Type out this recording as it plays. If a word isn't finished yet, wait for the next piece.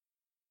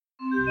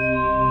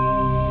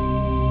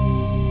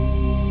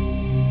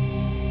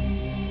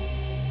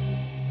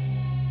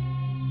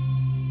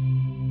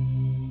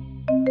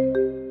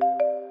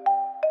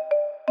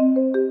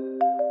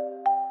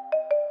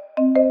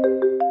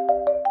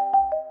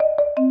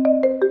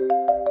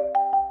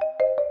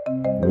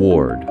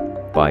Ward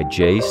by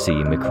J.C.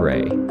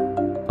 McCrae.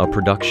 A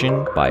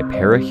production by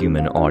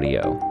Parahuman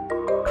Audio.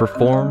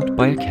 Performed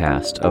by a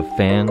cast of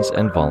fans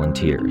and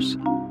volunteers.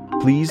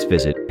 Please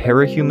visit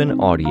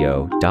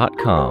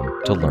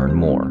parahumanaudio.com to learn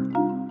more.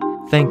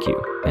 Thank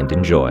you and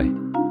enjoy.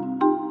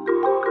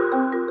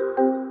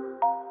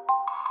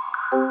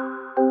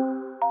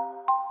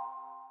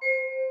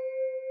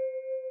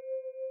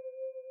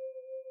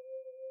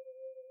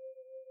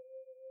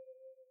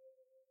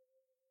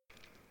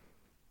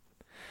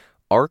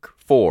 Arc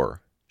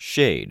 4,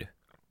 Shade,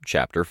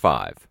 Chapter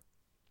 5.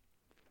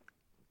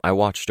 I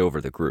watched over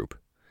the group.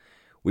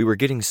 We were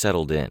getting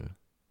settled in.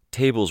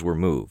 Tables were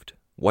moved,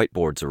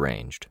 whiteboards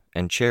arranged,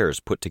 and chairs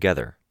put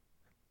together.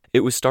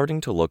 It was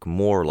starting to look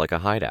more like a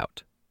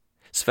hideout.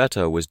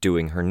 Sveta was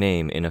doing her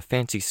name in a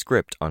fancy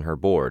script on her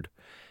board,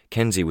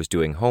 Kenzie was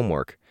doing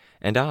homework,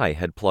 and I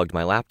had plugged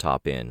my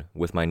laptop in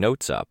with my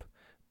notes up,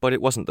 but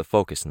it wasn't the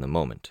focus in the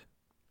moment.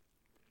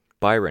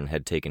 Byron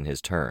had taken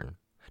his turn.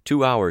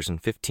 2 hours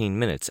and 15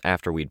 minutes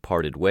after we'd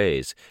parted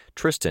ways,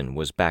 Tristan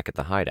was back at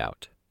the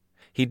hideout.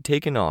 He'd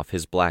taken off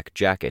his black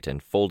jacket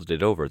and folded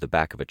it over the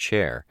back of a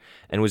chair,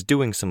 and was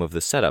doing some of the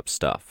setup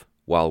stuff,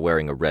 while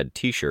wearing a red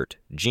t-shirt,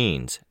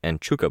 jeans, and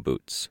chukka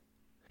boots.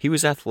 He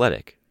was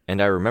athletic, and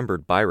I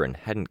remembered Byron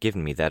hadn't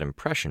given me that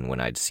impression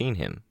when I'd seen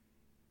him.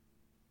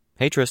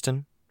 "Hey,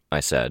 Tristan," I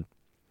said.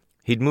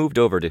 He'd moved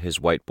over to his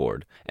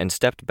whiteboard, and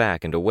stepped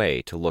back and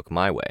away to look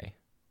my way.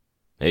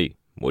 "Hey,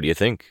 what do you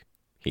think?"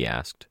 he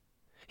asked.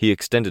 He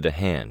extended a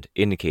hand,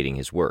 indicating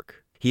his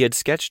work. He had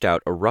sketched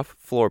out a rough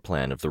floor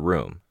plan of the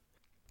room.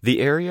 The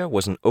area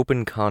was an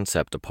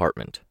open-concept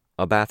apartment,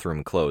 a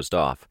bathroom closed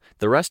off,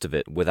 the rest of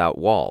it without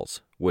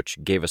walls,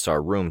 which gave us our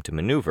room to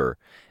maneuver,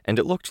 and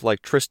it looked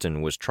like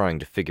Tristan was trying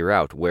to figure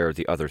out where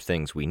the other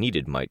things we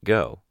needed might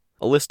go.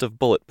 A list of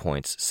bullet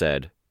points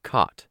said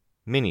cot,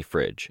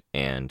 mini-fridge,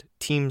 and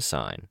team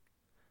sign.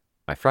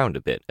 I frowned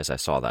a bit as I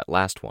saw that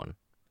last one.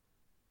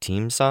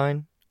 "Team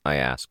sign?" I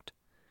asked.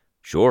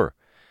 "Sure.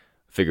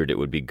 Figured it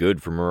would be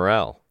good for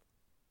morale.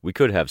 We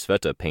could have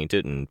Sveta paint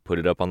it and put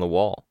it up on the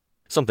wall.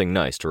 Something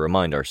nice to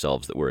remind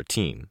ourselves that we're a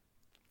team."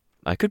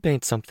 "I could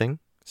paint something,"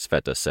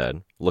 Sveta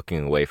said, looking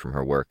away from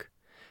her work.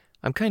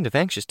 "I'm kind of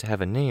anxious to have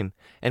a name,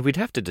 and we'd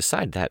have to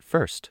decide that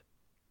first."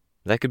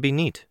 "That could be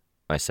neat,"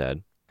 I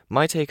said.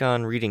 "My take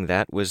on reading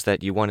that was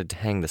that you wanted to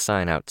hang the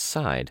sign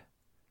outside."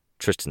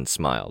 Tristan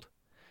smiled.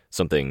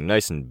 "Something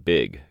nice and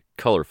big,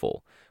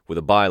 colorful, with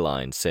a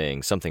byline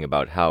saying something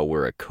about how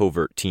we're a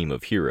covert team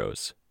of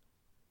heroes."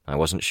 "I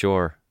wasn't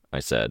sure," I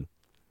said.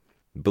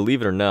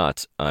 "Believe it or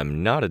not,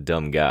 I'm not a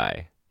dumb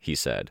guy," he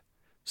said.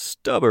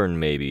 "Stubborn,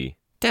 maybe."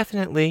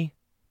 "Definitely,"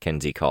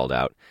 Kenzie called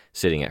out,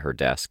 sitting at her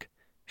desk.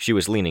 She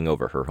was leaning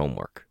over her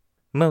homework.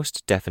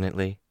 "Most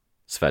definitely,"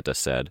 Sveta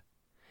said.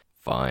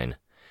 "Fine.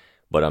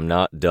 But I'm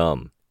not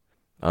dumb.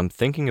 I'm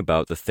thinking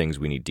about the things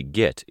we need to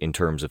get in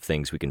terms of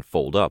things we can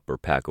fold up or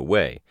pack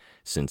away,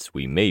 since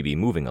we may be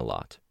moving a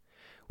lot.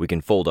 We can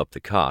fold up the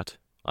cot.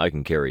 I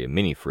can carry a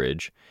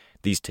mini-fridge.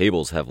 These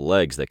tables have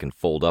legs that can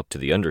fold up to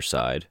the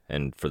underside,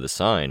 and for the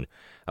sign,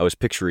 I was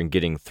picturing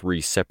getting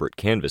 3 separate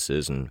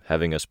canvases and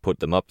having us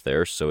put them up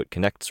there so it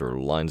connects or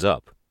lines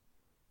up."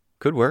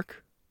 "Could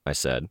work," I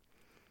said.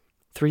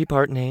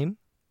 3-part name?"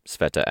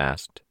 Sveta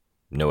asked.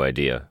 "No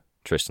idea,"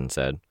 Tristan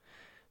said.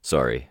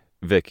 "Sorry.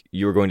 Vic,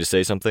 you were going to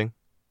say something?"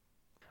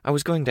 "I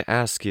was going to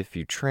ask if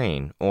you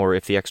train, or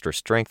if the extra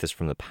strength is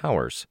from the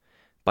powers,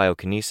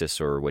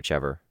 biokinesis or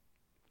whichever."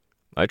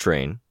 "I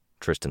train,"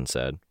 Tristan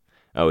said.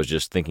 "I was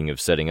just thinking of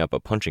setting up a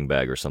punching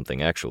bag or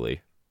something,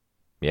 actually."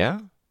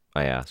 "Yeah?"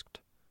 I asked.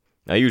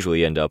 "I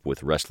usually end up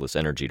with restless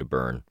energy to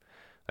burn.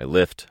 I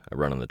lift, I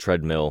run on the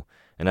treadmill,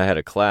 and I had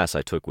a class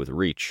I took with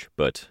Reach,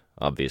 but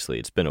obviously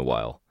it's been a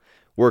while.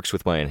 Works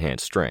with my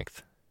enhanced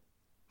strength."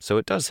 "So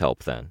it does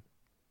help, then."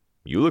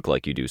 "You look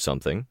like you do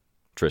something,"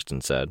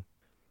 Tristan said.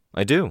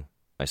 "I do,"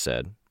 I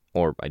said.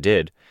 "Or I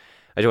did.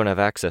 I don't have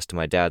access to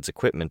my dad's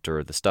equipment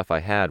or the stuff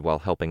I had while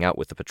helping out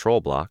with the patrol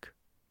block."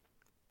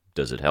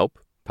 "Does it help?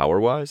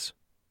 Power-wise?"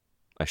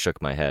 I shook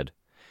my head.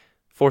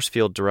 "Force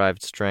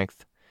field-derived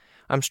strength.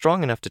 I'm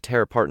strong enough to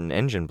tear apart an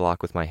engine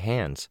block with my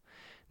hands.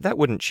 That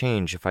wouldn't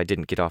change if I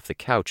didn't get off the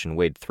couch and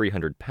weighed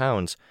 300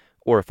 pounds,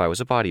 or if I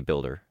was a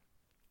bodybuilder."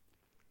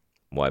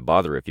 "Why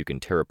bother if you can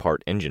tear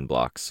apart engine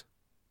blocks?"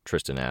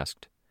 Tristan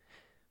asked.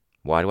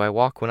 "Why do I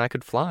walk when I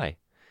could fly?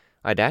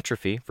 I'd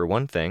atrophy, for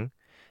one thing,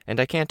 and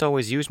I can't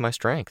always use my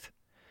strength.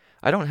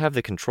 I don't have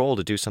the control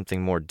to do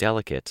something more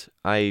delicate.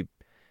 I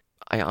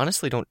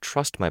honestly don't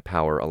trust my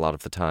power a lot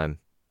of the time."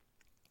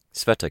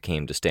 Sveta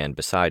came to stand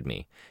beside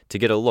me, to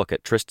get a look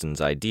at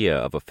Tristan's idea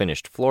of a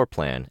finished floor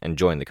plan and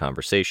join the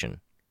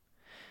conversation.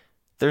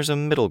 "There's a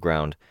middle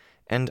ground,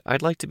 and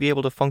I'd like to be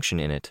able to function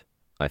in it,"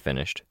 I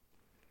finished.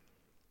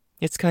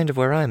 "It's kind of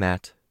where I'm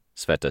at,"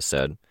 Sveta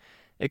said,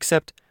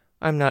 "except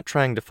I'm not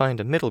trying to find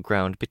a middle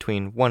ground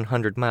between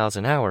 100 miles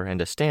an hour and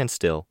a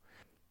standstill.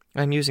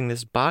 I'm using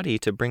this body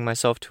to bring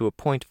myself to a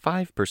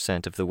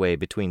 0.5% of the way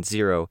between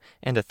 0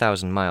 and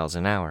 1,000 miles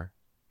an hour.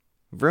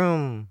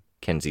 "Vroom,"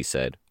 Kenzie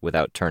said,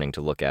 without turning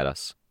to look at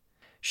us.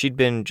 She'd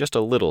been just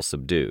a little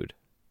subdued.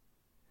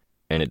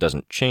 "And it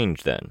doesn't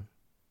change then?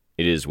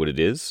 It is what it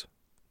is?"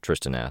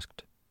 Tristan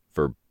asked.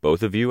 "For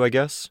both of you, I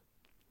guess?"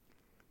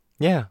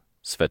 "Yeah,"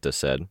 Sveta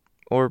said.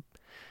 "Or,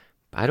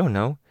 I don't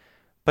know,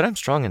 but I'm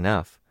strong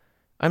enough.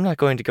 I'm not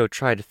going to go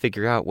try to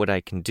figure out what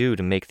I can do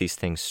to make these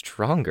things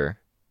stronger."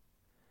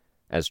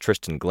 As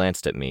Tristan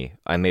glanced at me,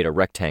 I made a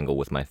rectangle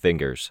with my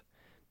fingers.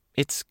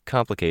 "It's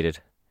complicated.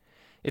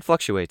 It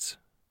fluctuates.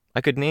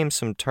 I could name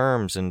some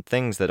terms and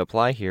things that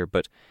apply here,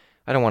 but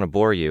I don't want to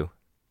bore you."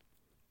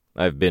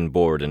 "I've been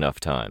bored enough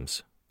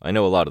times. I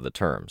know a lot of the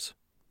terms.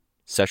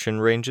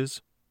 Session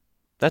ranges?"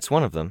 "That's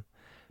one of them.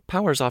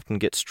 Powers often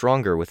get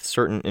stronger with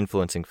certain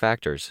influencing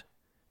factors.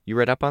 You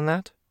read up on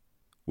that?"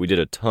 "We did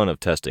a ton of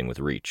testing with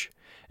Reach,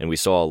 and we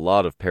saw a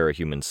lot of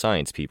parahuman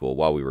science people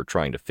while we were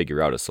trying to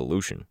figure out a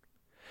solution.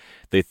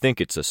 They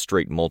think it's a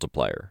straight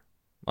multiplier.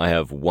 I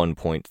have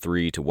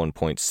 1.3 to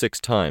 1.6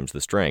 times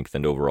the strength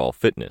and overall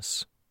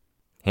fitness."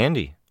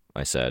 "Handy,"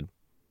 I said.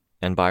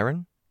 "And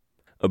Byron?"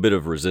 "A bit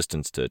of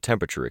resistance to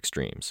temperature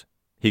extremes.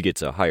 He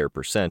gets a higher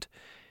percent.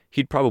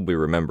 He'd probably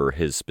remember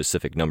his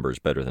specific numbers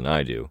better than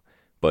I do,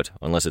 but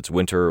unless it's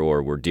winter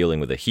or we're dealing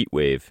with a heat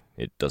wave,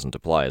 it doesn't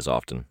apply as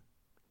often."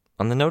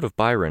 On the note of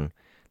Byron,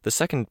 the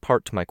second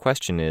part to my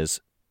question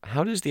is,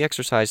 how does the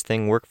exercise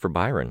thing work for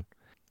Byron?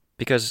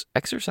 Because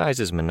exercise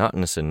is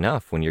monotonous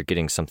enough when you're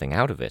getting something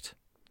out of it.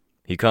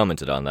 He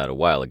commented on that a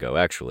while ago,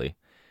 actually.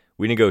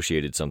 We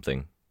negotiated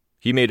something.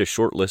 He made a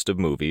short list of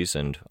movies,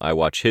 and I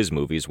watch his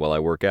movies while I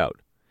work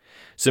out.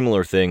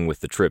 Similar thing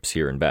with the trips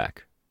here and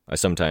back. I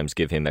sometimes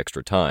give him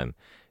extra time,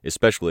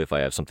 especially if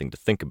I have something to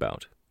think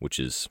about, which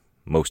is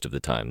most of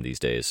the time these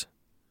days.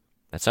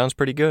 "That sounds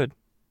pretty good."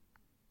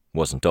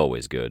 "Wasn't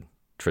always good,"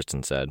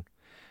 Tristan said.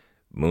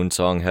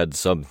 "Moonsong had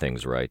some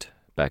things right,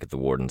 back at the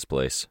warden's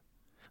place.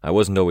 I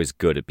wasn't always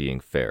good at being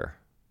fair.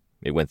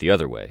 It went the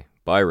other way.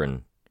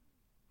 Byron—"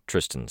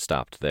 Tristan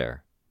stopped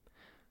there.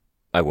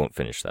 "I won't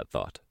finish that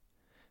thought.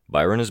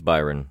 Byron is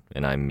Byron,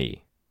 and I'm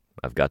me.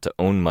 I've got to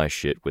own my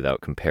shit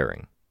without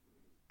comparing.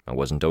 I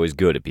wasn't always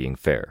good at being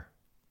fair,"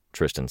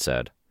 Tristan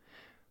said.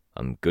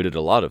 "I'm good at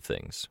a lot of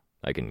things.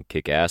 I can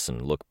kick ass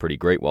and look pretty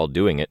great while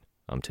doing it.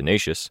 I'm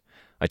tenacious.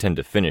 I tend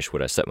to finish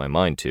what I set my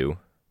mind to.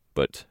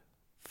 But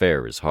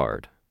fair is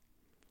hard."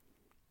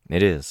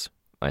 "It is,"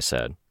 I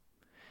said.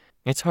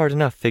 "It's hard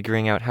enough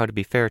figuring out how to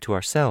be fair to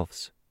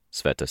ourselves,"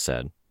 Sveta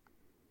said.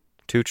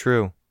 "Too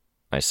true,"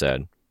 I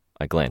said.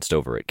 I glanced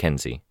over at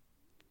Kenzie.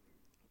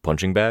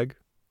 "Punching bag?"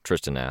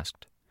 Tristan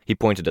asked. He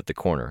pointed at the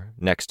corner,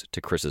 next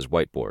to Chris's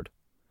whiteboard.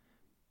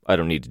 "I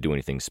don't need to do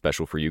anything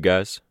special for you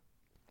guys?"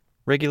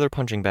 "Regular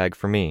punching bag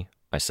for me,"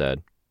 I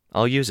said.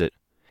 "I'll use it.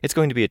 It's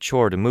going to be a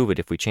chore to move it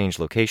if we change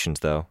locations,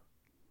 though."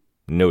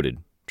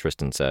 "Noted,"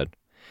 Tristan said.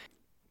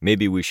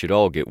 "Maybe we should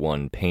all get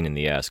one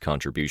pain-in-the-ass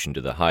contribution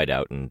to the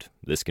hideout, and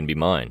this can be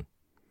mine."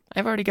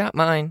 "I've already got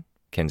mine,"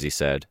 Kenzie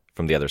said,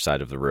 from the other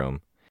side of the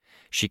room.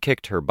 She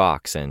kicked her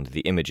box, and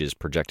the images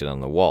projected on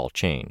the wall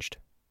changed.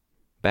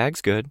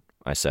 "Bag's good,"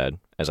 I said,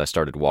 as I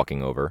started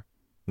walking over.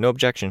 "No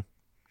objection."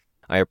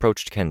 I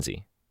approached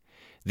Kenzie.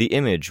 The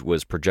image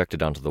was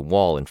projected onto the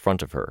wall in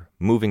front of her,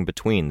 moving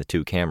between the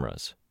two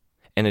cameras.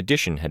 An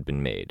addition had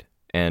been made,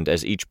 and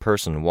as each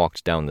person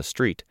walked down the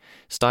street,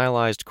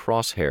 stylized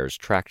crosshairs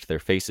tracked their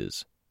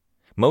faces.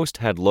 Most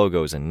had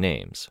logos and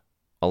names.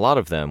 A lot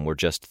of them were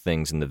just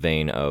things in the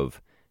vein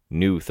of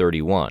New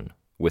 31,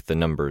 with the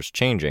numbers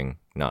changing,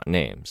 not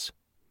names.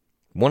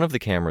 One of the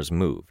cameras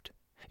moved.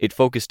 It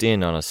focused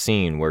in on a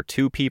scene where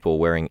two people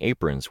wearing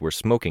aprons were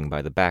smoking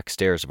by the back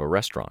stairs of a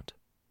restaurant.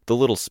 The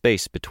little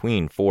space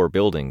between four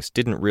buildings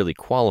didn't really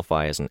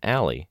qualify as an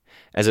alley,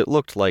 as it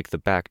looked like the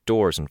back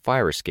doors and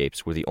fire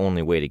escapes were the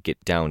only way to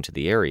get down to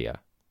the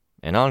area.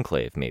 An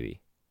enclave, maybe.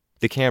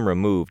 The camera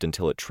moved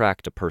until it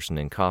tracked a person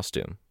in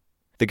costume.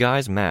 The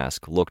guy's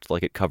mask looked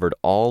like it covered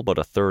all but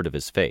a third of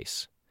his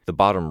face, the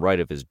bottom right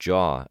of his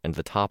jaw and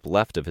the top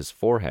left of his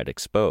forehead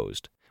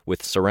exposed,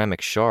 with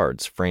ceramic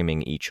shards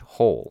framing each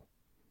hole.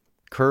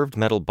 Curved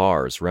metal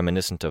bars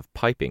reminiscent of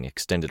piping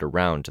extended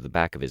around to the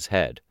back of his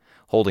head,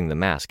 holding the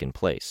mask in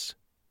place.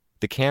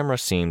 The camera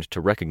seemed to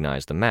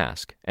recognize the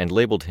mask and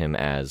labeled him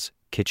as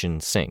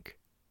Kitchen Sink.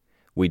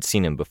 We'd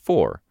seen him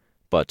before,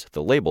 but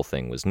the label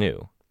thing was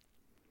new.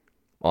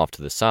 Off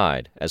to the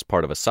side, as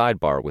part of a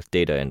sidebar with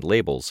data and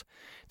labels,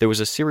 there was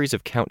a series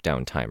of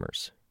countdown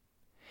timers.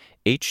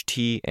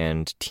 HT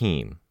and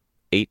Team,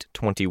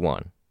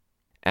 8:21.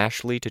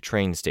 Ashley to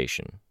train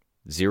station,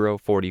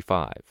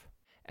 0:45.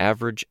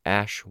 Average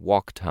Ash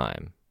walk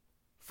time,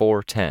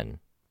 4:10.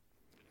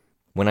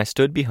 When I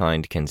stood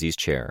behind Kenzie's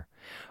chair,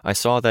 I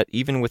saw that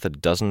even with a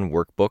dozen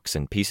workbooks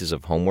and pieces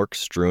of homework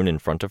strewn in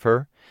front of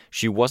her,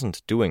 she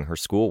wasn't doing her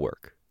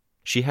schoolwork.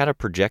 She had a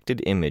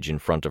projected image in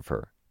front of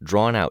her,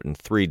 drawn out in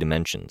 3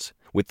 dimensions,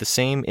 with the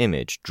same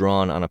image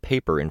drawn on a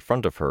paper in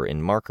front of her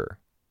in marker.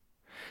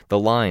 The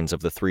lines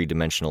of the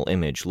 3-dimensional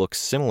image looked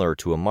similar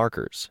to a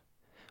marker's.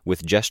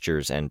 With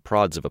gestures and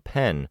prods of a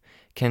pen,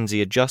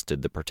 Kenzie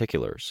adjusted the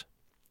particulars.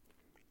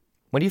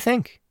 "What do you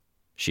think?"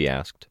 she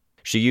asked.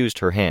 She used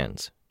her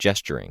hands,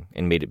 gesturing,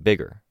 and made it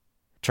bigger.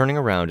 Turning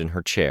around in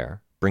her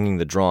chair, bringing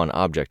the drawn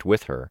object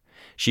with her,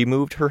 she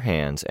moved her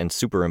hands and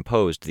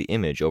superimposed the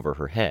image over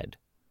her head.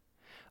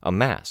 A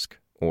mask,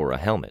 or a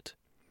helmet.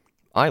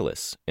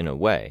 Eyeless, in a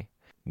way,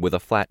 with a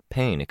flat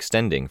pane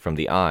extending from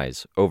the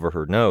eyes, over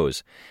her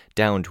nose,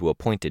 down to a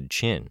pointed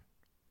chin.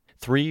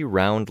 3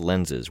 round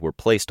lenses were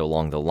placed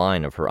along the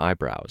line of her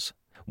eyebrows.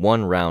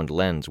 1 round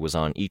lens was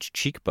on each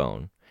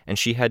cheekbone, and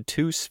she had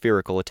 2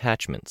 spherical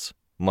attachments,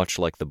 much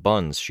like the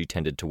buns she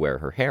tended to wear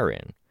her hair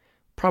in,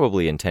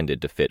 probably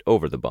intended to fit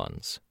over the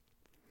buns.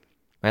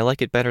 "I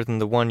like it better than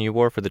the one you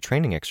wore for the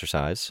training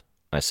exercise,"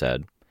 I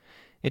said.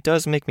 "It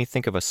does make me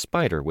think of a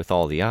spider with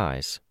all the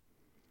eyes."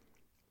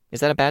 "Is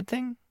that a bad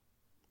thing?"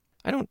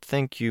 "I don't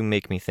think you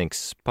make me think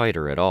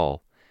spider at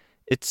all.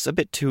 It's a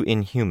bit too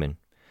inhuman.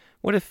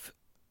 What if...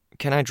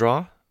 Can I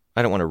draw?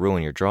 I don't want to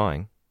ruin your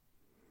drawing."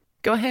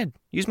 "Go ahead,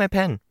 use my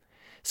pen.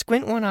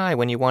 Squint one eye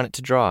when you want it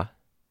to draw."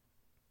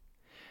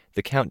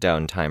 The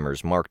countdown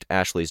timers marked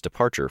Ashley's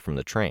departure from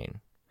the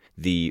train.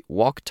 The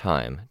walk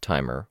time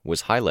timer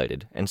was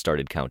highlighted and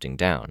started counting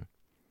down.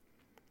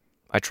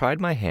 I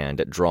tried my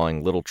hand at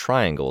drawing little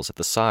triangles at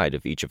the side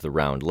of each of the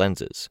round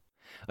lenses,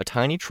 a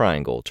tiny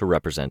triangle to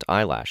represent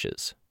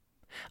eyelashes.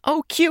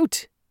 "Oh,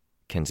 cute!"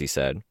 Kenzie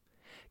said.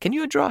 "Can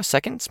you draw a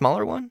second,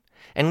 smaller one?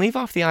 And leave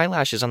off the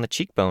eyelashes on the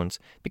cheekbones,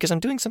 because I'm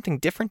doing something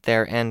different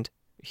there and—"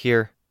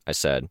 "Here," I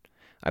said.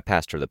 I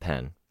passed her the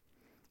pen.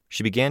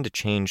 She began to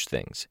change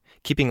things,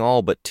 keeping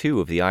all but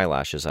 2 of the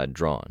eyelashes I'd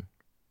drawn.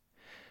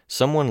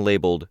 Someone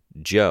labeled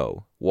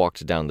Joe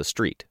walked down the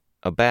street,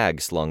 a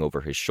bag slung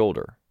over his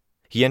shoulder.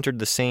 He entered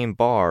the same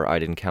bar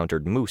I'd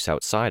encountered Moose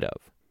outside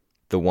of,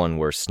 the one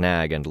where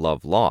Snag and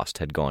Love Lost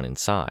had gone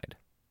inside.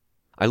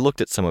 I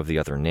looked at some of the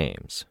other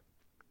names.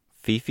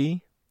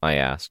 "Fifi?" I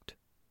asked.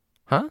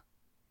 "Huh?"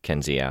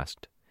 Kenzie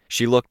asked.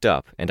 She looked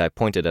up, and I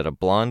pointed at a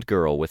blonde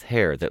girl with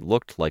hair that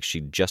looked like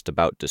she'd just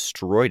about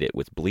destroyed it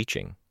with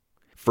bleaching.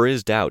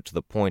 Frizzed out to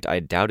the point I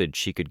doubted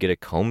she could get a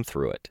comb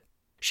through it.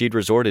 She'd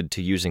resorted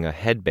to using a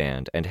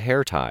headband and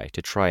hair tie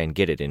to try and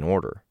get it in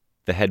order.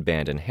 The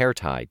headband and hair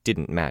tie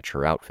didn't match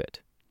her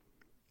outfit.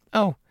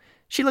 "Oh,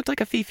 she looked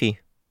like a Fifi.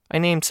 I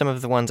named some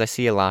of the ones I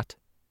see a lot."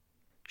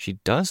 "She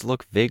does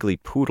look vaguely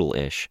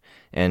poodle-ish,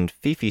 and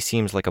Fifi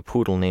seems like a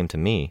poodle name to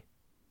me."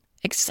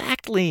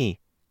 "Exactly,"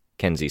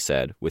 Kenzie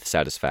said, with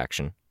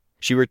satisfaction.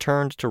 She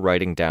returned to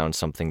writing down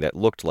something that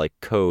looked like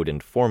code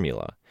and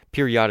formula,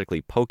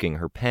 periodically poking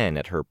her pen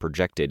at her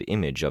projected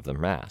image of the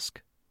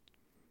mask.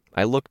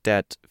 I looked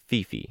at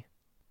Fifi.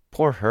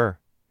 Poor her.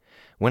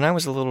 When I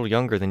was a little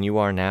younger than you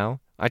are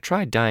now, I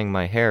tried dyeing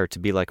my hair to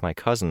be like my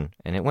cousin,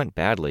 and it went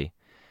badly.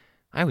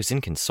 I was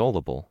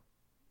inconsolable.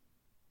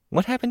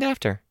 "What happened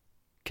after?"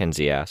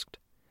 Kenzie asked.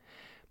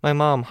 "My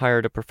mom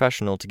hired a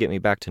professional to get me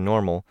back to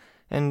normal,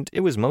 and it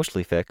was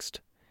mostly fixed.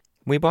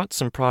 We bought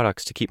some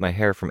products to keep my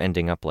hair from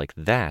ending up like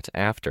that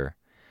after.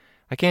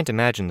 I can't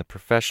imagine the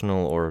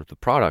professional or the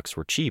products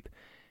were cheap,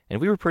 and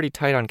we were pretty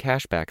tight on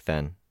cash back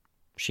then.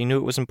 She knew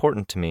it was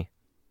important to me."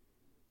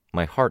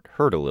 My heart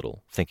hurt a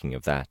little, thinking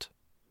of that.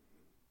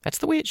 "That's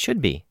the way it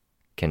should be,"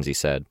 Kenzie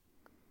said.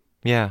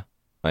 "Yeah,"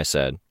 I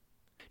said.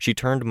 She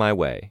turned my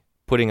way,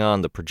 putting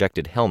on the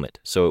projected helmet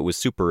so it was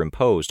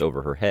superimposed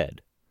over her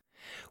head.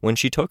 When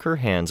she took her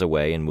hands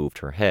away and moved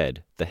her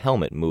head, the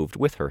helmet moved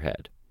with her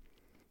head.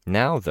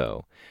 Now,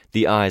 though,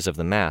 the eyes of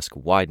the mask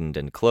widened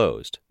and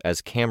closed,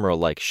 as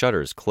camera-like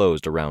shutters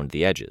closed around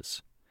the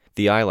edges.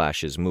 The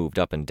eyelashes moved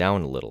up and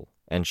down a little,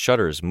 and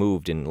shutters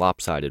moved in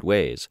lopsided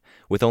ways,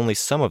 with only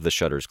some of the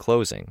shutters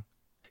closing.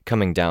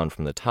 Coming down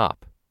from the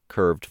top,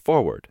 curved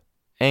forward,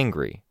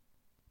 angry,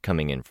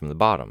 coming in from the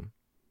bottom.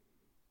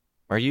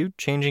 "Are you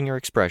changing your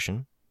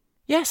expression?"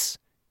 "Yes,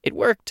 it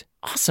worked.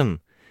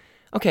 Awesome.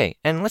 Okay,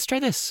 and let's try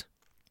this."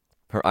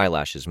 Her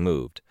eyelashes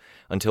moved,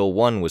 until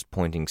one was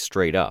pointing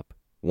straight up,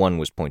 one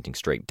was pointing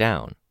straight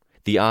down.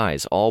 The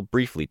eyes all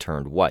briefly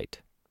turned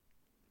white.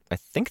 I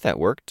think that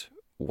worked.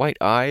 White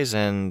eyes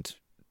and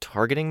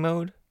targeting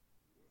mode?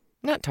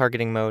 Not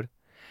targeting mode.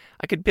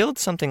 I could build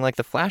something like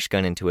the flash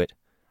gun into it.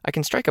 I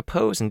can strike a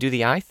pose and do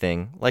the eye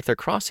thing, like their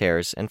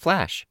crosshairs, and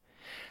flash.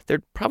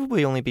 There'd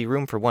probably only be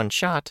room for one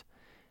shot.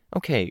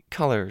 Okay,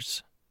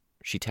 colors.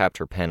 She tapped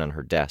her pen on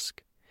her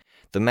desk.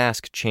 The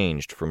mask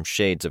changed from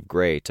shades of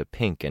gray to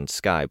pink and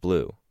sky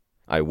blue.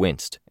 I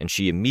winced, and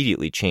she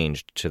immediately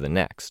changed to the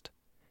next.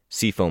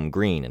 Seafoam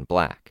green and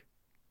black.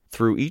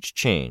 Through each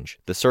change,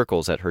 the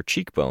circles at her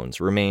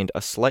cheekbones remained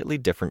a slightly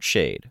different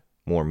shade,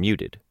 more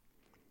muted.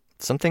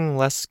 "Something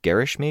less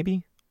garish,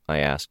 maybe?" I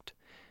asked.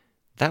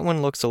 "That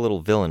one looks a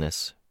little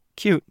villainous.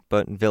 Cute,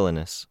 but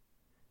villainous."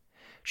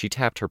 She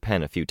tapped her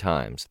pen a few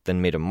times,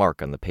 then made a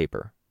mark on the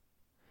paper.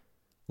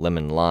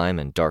 Lemon lime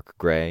and dark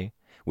gray,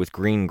 with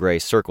green-gray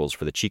circles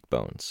for the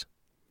cheekbones.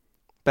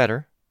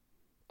 "Better."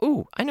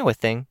 "Ooh, I know a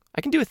thing.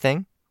 I can do a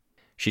thing."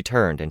 She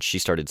turned and she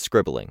started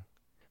scribbling.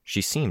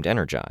 She seemed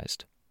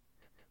energized.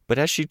 But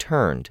as she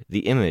turned,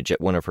 the image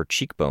at one of her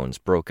cheekbones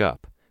broke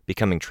up,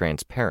 becoming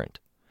transparent,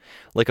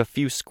 like a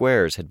few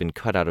squares had been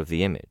cut out of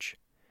the image.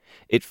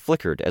 It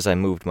flickered as I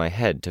moved my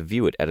head to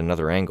view it at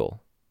another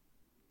angle.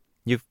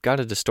 You've got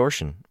a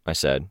distortion, I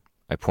said.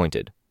 I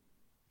pointed.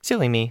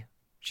 Silly me,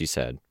 she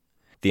said.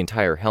 The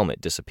entire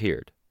helmet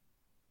disappeared.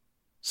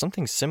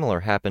 Something similar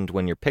happened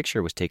when your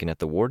picture was taken at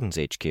the Warden's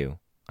HQ,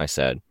 I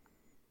said.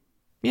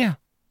 Yeah.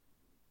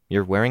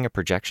 You're wearing a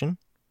projection?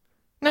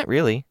 Not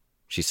really,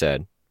 she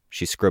said.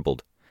 She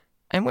scribbled.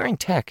 I'm wearing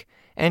tech,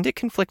 and it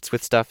conflicts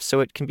with stuff, so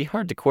it can be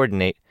hard to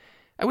coordinate.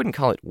 I wouldn't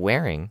call it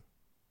wearing.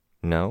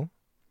 No?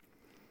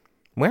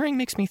 Wearing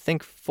makes me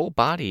think full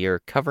body or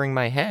covering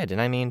my head,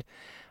 and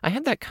I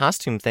had that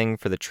costume thing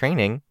for the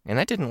training, and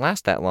that didn't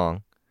last that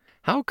long.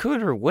 How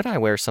could or would I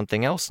wear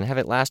something else and have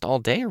it last all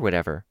day or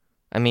whatever?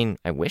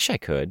 I wish I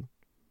could.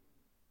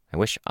 I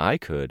wish I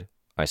could,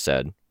 I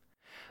said.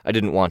 I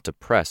didn't want to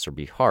press or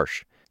be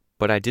harsh,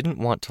 but I didn't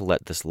want to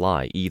let this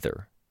lie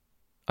either.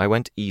 I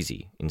went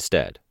easy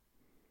instead.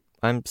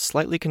 I'm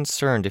slightly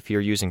concerned if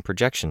you're using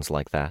projections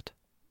like that.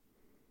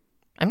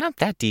 I'm not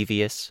that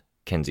devious,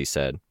 Kenzie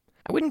said.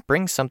 I wouldn't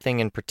bring something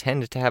and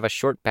pretend to have a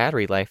short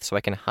battery life so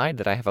I can hide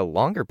that I have a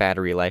longer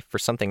battery life for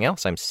something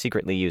else I'm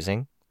secretly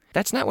using.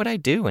 That's not what I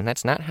do, and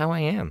that's not how I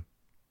am.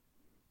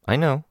 I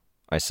know,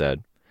 I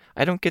said.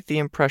 I don't get the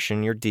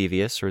impression you're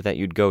devious or that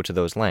you'd go to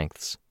those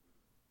lengths.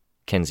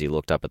 Kenzie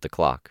looked up at the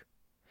clock.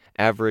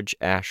 Average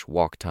Ash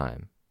walk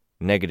time,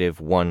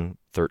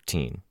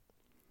 -1:13.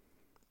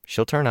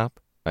 She'll turn up,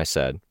 I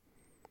said.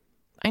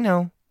 I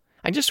know.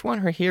 I just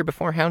want her here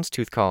before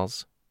Houndstooth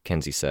calls,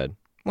 Kenzie said.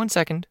 1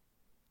 second.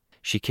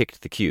 She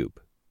kicked the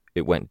cube.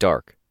 It went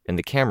dark, and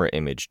the camera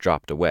image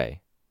dropped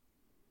away.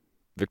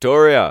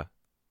 Victoria!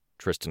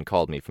 Tristan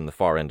called me from the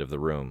far end of the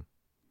room.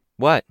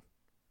 What?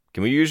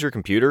 Can we use your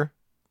computer?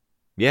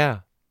 Yeah.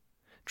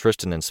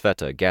 Tristan and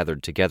Sveta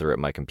gathered together at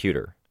my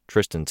computer,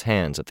 Tristan's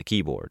hands at the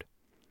keyboard.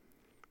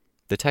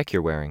 The tech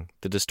you're wearing,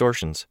 the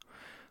distortions.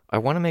 I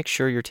want to make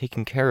sure you're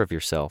taking care of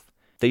yourself,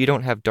 that you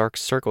don't have dark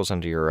circles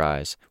under your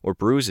eyes, or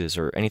bruises,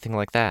 or anything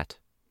like that.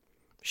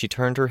 She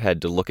turned her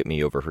head to look at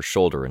me over her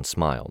shoulder and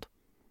smiled.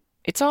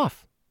 It's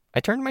off. I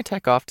turned my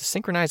tech off to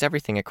synchronize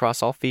everything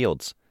across all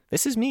fields.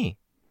 This is me.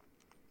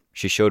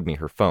 She showed me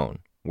her phone,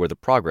 where the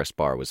progress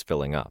bar was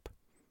filling up.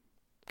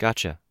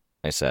 Gotcha,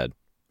 I said.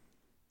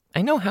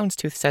 I know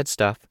Houndstooth said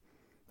stuff.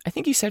 I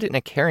think he said it in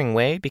a caring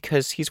way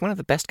because he's one of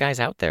the best guys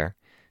out there.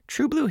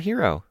 True blue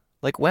hero,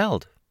 like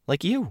Weld,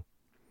 like you.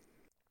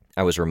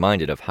 I was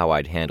reminded of how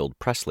I'd handled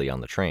Presley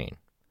on the train.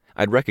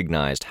 I'd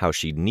recognized how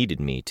she'd needed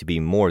me to be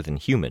more than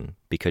human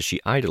because she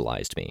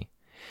idolized me.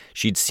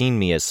 She'd seen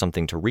me as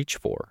something to reach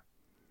for.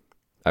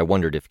 I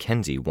wondered if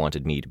Kenzie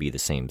wanted me to be the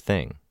same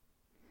thing.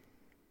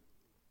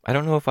 I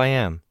don't know if I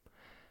am.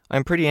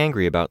 I'm pretty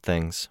angry about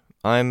things.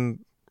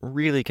 I'm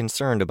really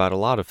concerned about a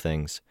lot of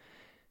things.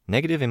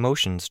 Negative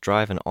emotions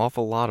drive an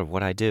awful lot of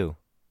what I do.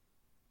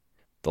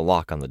 The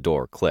lock on the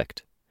door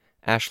clicked.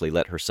 Ashley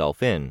let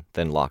herself in,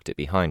 then locked it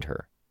behind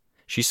her.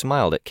 She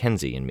smiled at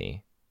Kenzie and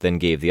me, then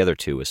gave the other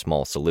two a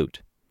small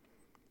salute.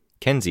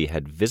 Kenzie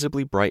had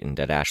visibly brightened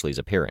at Ashley's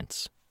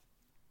appearance.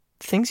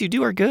 The things you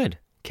do are good,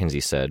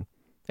 Kenzie said,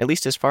 at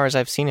least as far as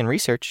I've seen and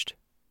researched.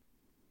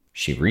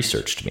 She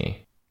researched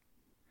me.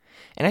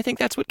 And I think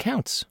that's what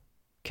counts,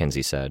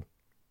 Kenzie said.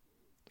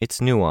 It's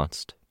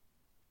nuanced.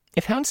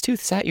 If Houndstooth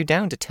sat you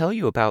down to tell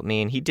you about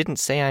me and he didn't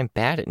say I'm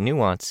bad at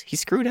nuance, he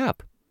screwed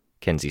up,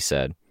 Kenzie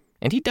said,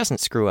 and he doesn't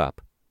screw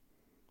up.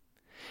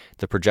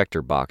 The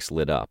projector box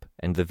lit up,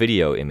 and the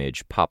video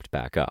image popped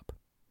back up.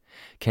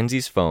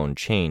 Kenzie's phone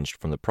changed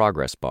from the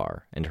progress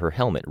bar, and her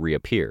helmet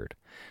reappeared,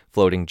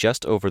 floating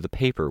just over the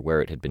paper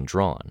where it had been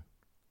drawn.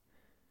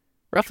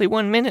 Roughly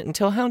 1 minute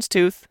until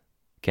Houndstooth,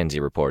 Kenzie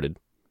reported.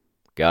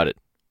 Got it,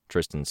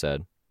 Tristan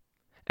said.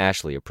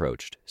 Ashley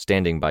approached,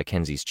 standing by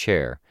Kenzie's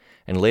chair,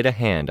 and laid a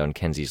hand on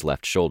Kenzie's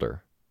left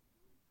shoulder.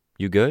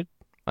 You good?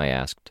 I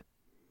asked.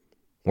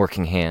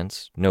 Working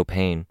hands, no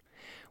pain.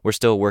 We're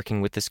still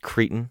working with this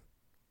cretin.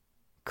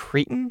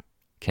 Cretin?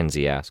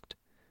 Kenzie asked.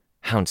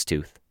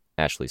 Houndstooth,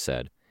 Ashley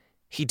said.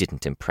 He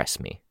didn't impress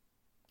me.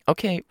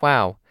 Okay,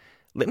 wow.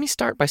 Let me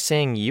start by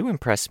saying you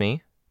impress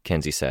me,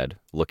 Kenzie said,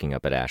 looking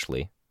up at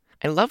Ashley.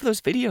 I love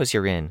those videos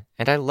you're in,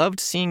 and I loved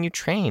seeing you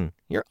train.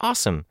 You're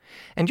awesome.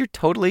 And you're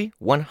totally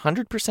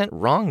 100%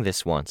 wrong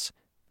this once,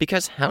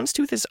 because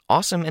Houndstooth is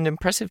awesome and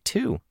impressive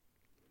too.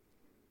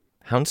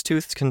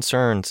 Houndstooth's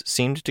concerns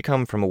seemed to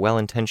come from a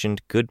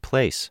well-intentioned good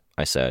place,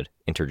 I said,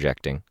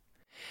 interjecting.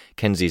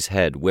 Kenzie's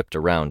head whipped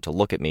around to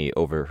look at me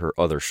over her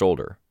other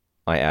shoulder.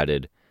 I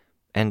added,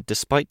 and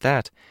despite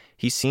that,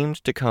 he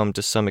seemed to come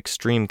to some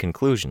extreme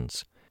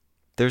conclusions.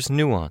 There's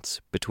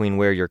nuance between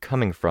where you're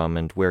coming from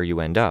and where you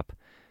end up,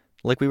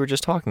 like we were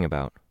just talking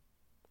about.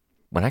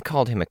 When I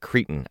called him a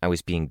cretin, I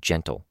was being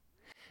gentle.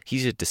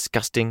 He's a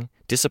disgusting,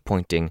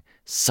 disappointing,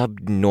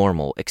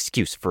 subnormal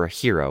excuse for a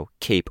hero,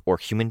 cape, or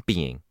human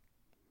being.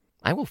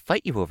 I will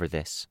fight you over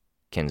this,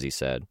 Kenzie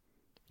said.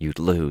 You'd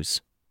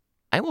lose.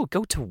 I will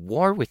go to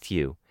war with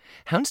you.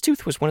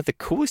 Houndstooth was one of the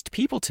coolest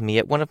people to me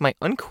at one of my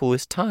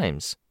uncoolest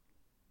times.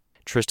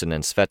 Tristan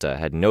and Sveta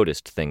had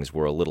noticed things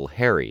were a little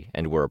hairy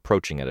and were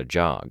approaching at a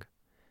jog.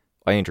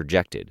 I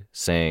interjected,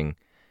 saying,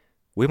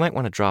 We might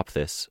want to drop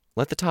this.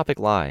 Let the topic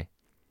lie.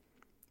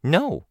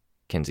 No,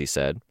 Kenzie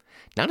said.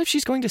 Not if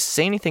she's going to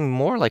say anything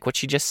more like what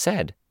she just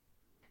said.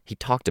 He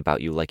talked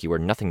about you like you were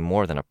nothing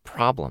more than a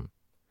problem.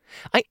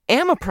 I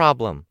am a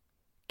problem,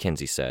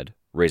 Kenzie said,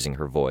 raising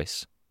her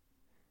voice.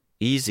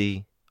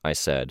 Easy, I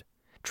said.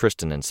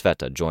 Tristan and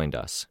Sveta joined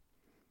us.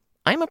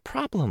 I'm a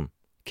problem,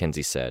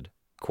 Kenzie said,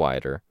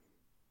 quieter.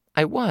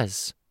 I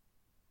was.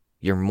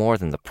 You're more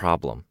than the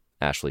problem,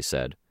 Ashley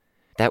said.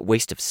 That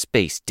waste of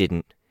space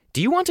didn't...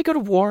 Do you want to go to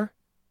war?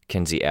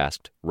 Kenzie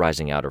asked,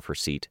 rising out of her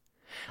seat.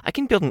 I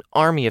can build an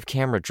army of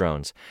camera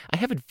drones. I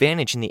have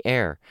advantage in the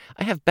air.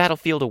 I have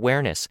battlefield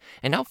awareness,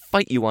 and I'll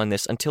fight you on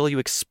this until you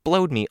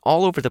explode me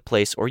all over the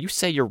place or you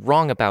say you're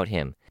wrong about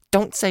him.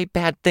 Don't say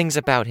bad things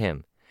about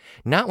him.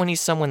 Not when he's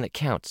someone that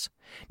counts.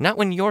 Not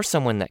when you're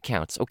someone that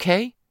counts,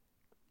 okay?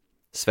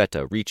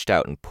 Sveta reached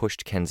out and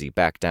pushed Kenzie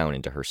back down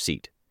into her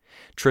seat.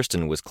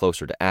 Tristan was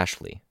closer to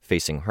Ashley,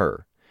 facing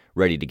her,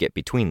 ready to get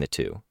between the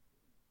two.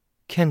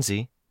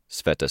 Kenzie,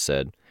 Sveta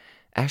said,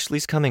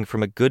 Ashley's coming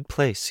from a good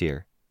place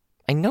here.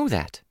 I know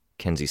that,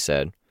 Kenzie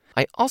said.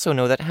 I also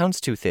know that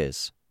Houndstooth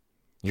is.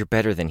 You're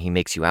better than he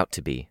makes you out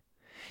to be.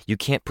 You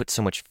can't put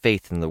so much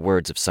faith in the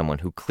words of someone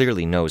who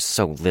clearly knows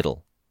so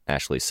little,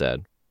 Ashley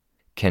said.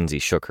 Kenzie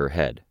shook her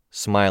head,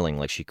 smiling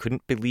like she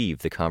couldn't believe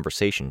the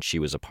conversation she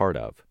was a part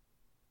of.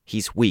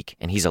 He's weak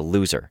and he's a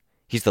loser.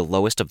 He's the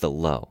lowest of the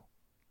low.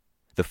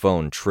 The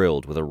phone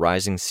trilled with a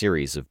rising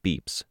series of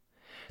beeps.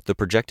 The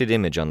projected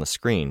image on the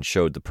screen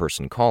showed the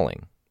person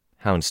calling,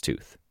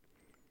 Houndstooth.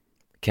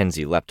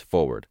 Kenzie leapt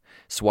forward,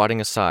 swatting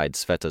aside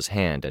Sveta's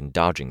hand and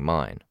dodging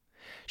mine.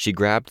 She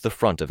grabbed the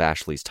front of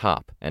Ashley's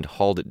top and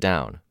hauled it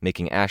down,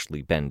 making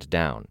Ashley bend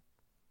down.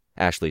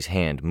 Ashley's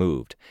hand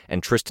moved,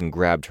 and Tristan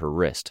grabbed her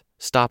wrist,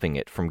 stopping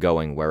it from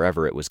going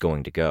wherever it was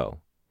going to go.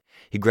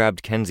 He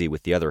grabbed Kenzie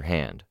with the other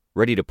hand,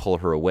 ready to pull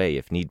her away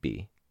if need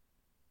be.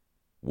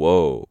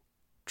 Whoa,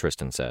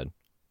 Tristan said.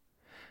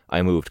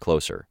 I moved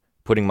closer,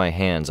 putting my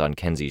hands on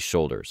Kenzie's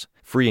shoulders,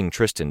 freeing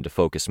Tristan to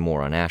focus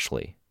more on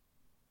Ashley.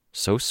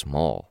 So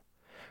small.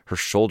 Her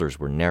shoulders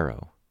were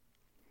narrow.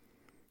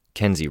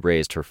 Kenzie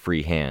raised her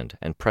free hand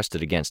and pressed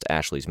it against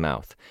Ashley's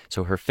mouth,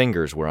 so her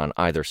fingers were on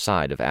either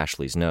side of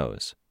Ashley's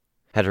nose.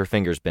 Had her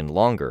fingers been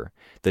longer,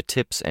 the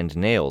tips and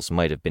nails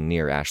might have been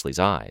near Ashley's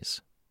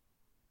eyes.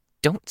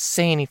 Don't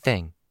say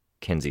anything,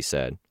 Kenzie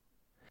said.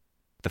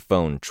 The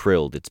phone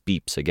trilled its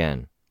beeps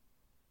again.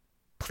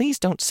 Please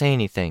don't say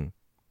anything.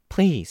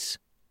 Please.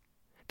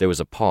 There was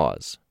a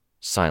pause,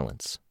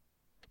 silence.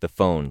 The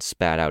phone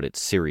spat out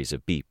its series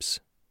of beeps.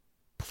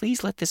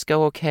 Please let this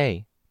go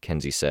okay,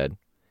 Kenzie said.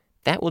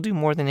 That will do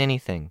more than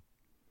anything.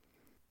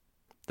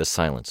 The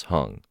silence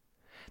hung.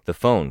 The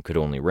phone could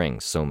only ring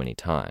so many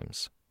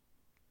times.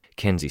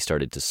 Kenzie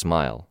started to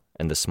smile,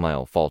 and the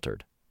smile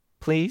faltered.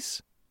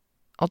 Please?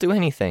 I'll do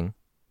anything.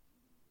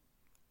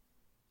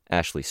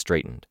 Ashley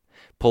straightened,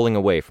 pulling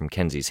away from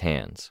Kenzie's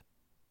hands.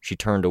 She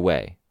turned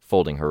away,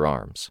 folding her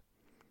arms.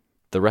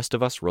 The rest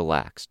of us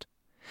relaxed.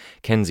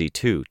 Kenzie,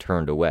 too,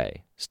 turned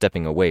away,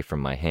 stepping away from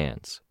my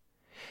hands.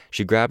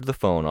 She grabbed the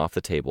phone off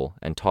the table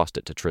and tossed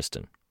it to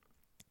Tristan.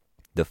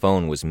 The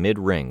phone was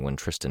mid-ring when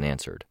Tristan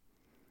answered.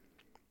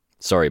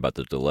 Sorry about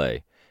the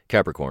delay.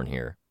 Capricorn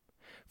here.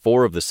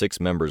 4 of the 6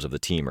 members of the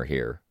team are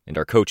here, and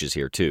our coach is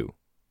here too,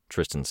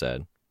 Tristan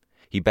said.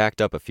 He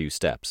backed up a few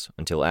steps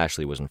until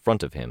Ashley was in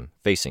front of him,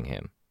 facing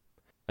him.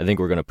 I think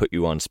we're going to put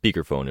you on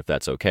speakerphone if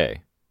that's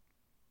okay.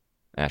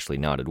 Ashley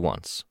nodded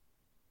once.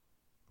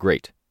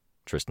 Great,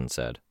 Tristan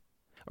said.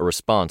 A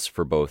response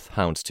for both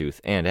Houndstooth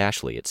and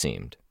Ashley, it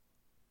seemed.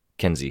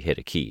 Kenzie hit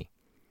a key.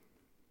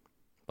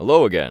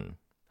 Hello again,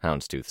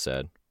 Houndstooth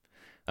said.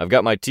 I've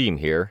got my team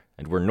here,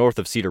 and we're north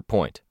of Cedar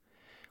Point.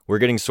 We're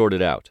getting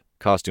sorted out.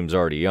 Costume's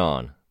already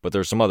on, but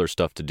there's some other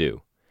stuff to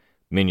do.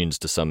 Minions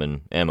to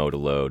summon, ammo to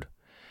load.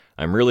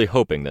 I'm really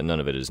hoping that none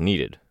of it is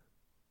needed.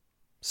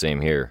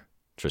 Same here,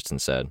 Tristan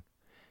said.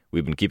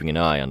 We've been keeping an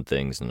eye on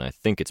things, and I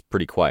think it's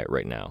pretty quiet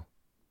right now.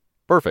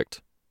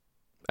 Perfect.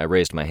 I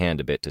raised my hand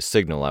a bit to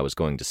signal I was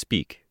going to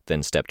speak,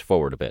 then stepped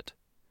forward a bit.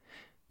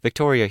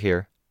 Victoria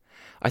here.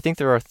 I think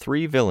there are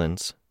 3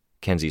 villains.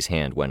 Kenzie's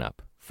hand went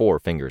up, 4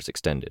 fingers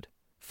extended.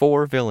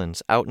 4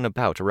 villains out and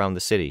about around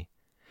the city.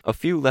 A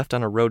few left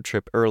on a road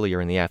trip earlier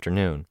in the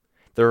afternoon.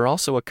 There are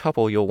also a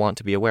couple you'll want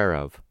to be aware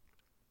of.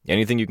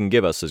 Anything you can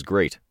give us is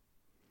great.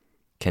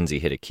 Kenzie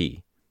hit a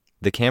key.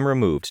 The camera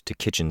moved to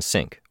Kitchen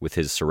Sink with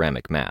his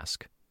ceramic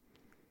mask.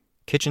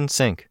 Kitchen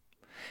Sink.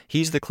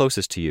 He's the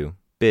closest to you,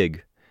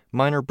 big,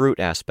 minor brute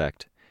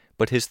aspect,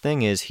 but his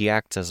thing is he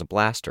acts as a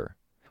blaster.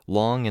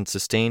 Long and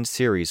sustained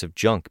series of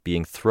junk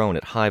being thrown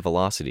at high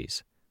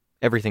velocities.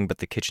 Everything but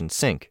the kitchen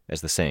sink,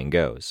 as the saying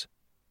goes.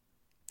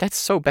 That's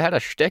so bad a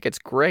shtick, it's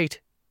great,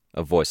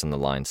 a voice on the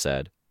line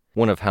said.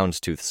 One of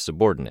Houndstooth's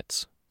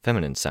subordinates,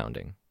 feminine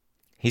sounding.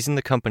 He's in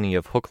the company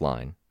of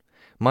Hookline.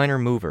 Minor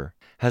mover,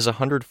 has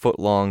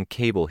 100-foot-long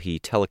cable he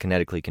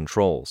telekinetically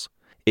controls.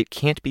 It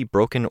can't be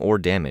broken or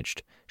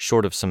damaged,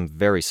 short of some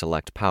very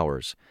select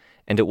powers,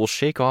 and it will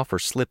shake off or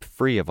slip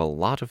free of a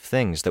lot of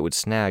things that would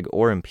snag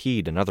or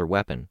impede another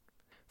weapon.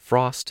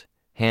 Frost,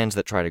 hands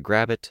that try to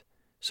grab it,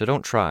 so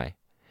don't try.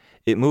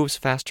 It moves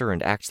faster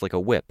and acts like a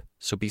whip,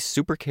 so be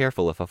super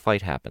careful if a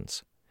fight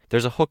happens.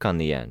 There's a hook on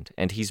the end,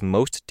 and he's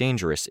most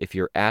dangerous if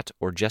you're at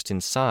or just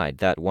inside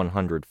that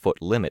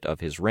 100-foot limit of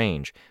his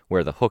range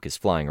where the hook is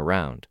flying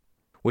around.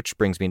 Which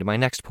brings me to my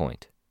next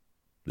point.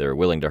 They're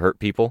willing to hurt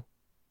people?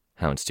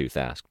 Houndstooth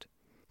asked.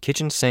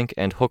 Kitchen Sink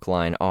and Hook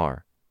Line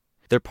are.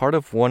 They're part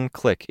of one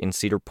clique in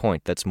Cedar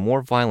Point that's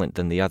more violent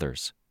than the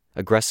others.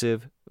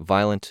 Aggressive,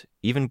 violent,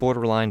 even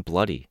borderline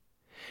bloody.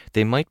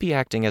 They might be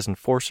acting as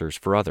enforcers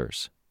for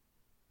others.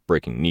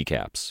 Breaking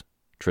kneecaps,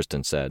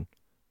 Tristan said.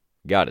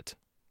 Got it,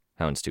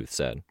 Houndstooth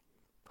said.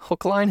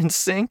 Hook, line, and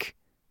sink?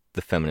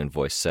 The feminine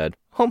voice said.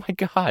 Oh my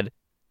God!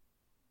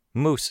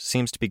 Moose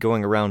seems to be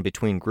going around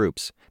between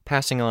groups,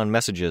 passing on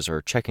messages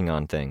or checking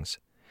on things.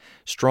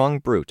 Strong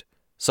brute,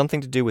 something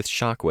to do with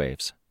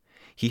shockwaves.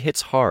 He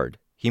hits hard,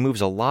 he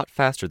moves a lot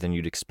faster than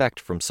you'd expect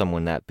from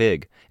someone that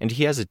big, and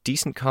he has a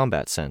decent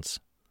combat sense.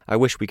 I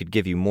wish we could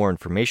give you more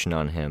information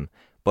on him,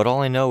 but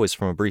all I know is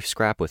from a brief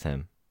scrap with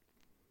him.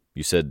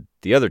 You said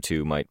the other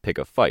two might pick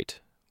a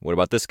fight. What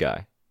about this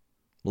guy?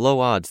 Low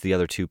odds the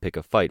other two pick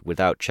a fight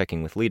without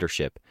checking with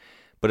leadership,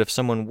 but if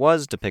someone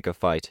was to pick a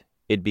fight,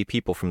 it'd be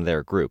people from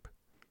their group.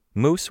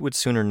 Moose would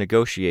sooner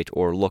negotiate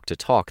or look to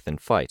talk than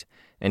fight,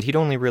 and he'd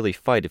only really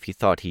fight if he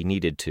thought he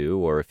needed to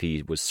or if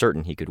he was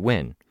certain he could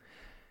win.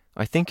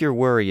 I think your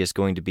worry is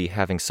going to be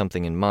having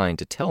something in mind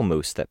to tell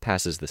Moose that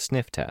passes the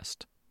sniff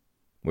test.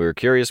 We're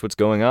curious what's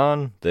going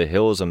on, the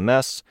hill is a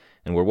mess,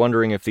 and we're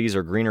wondering if these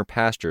are greener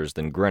pastures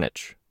than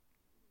Greenwich.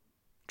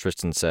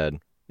 Tristan said,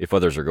 If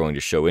others are going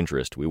to show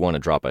interest, we want to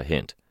drop a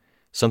hint.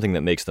 Something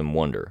that makes them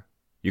wonder.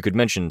 You could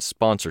mention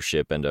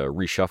sponsorship and a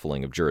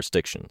reshuffling of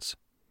jurisdictions.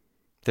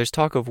 There's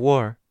talk of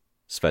war,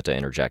 Sveta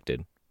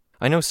interjected.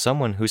 I know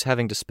someone who's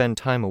having to spend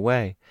time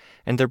away,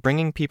 and they're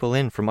bringing people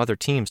in from other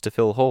teams to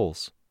fill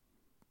holes.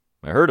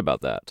 I heard about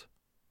that,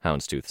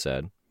 Houndstooth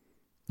said.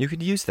 You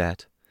could use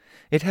that.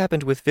 It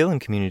happened with villain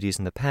communities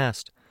in the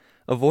past.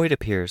 A void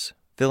appears,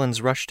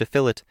 villains rush to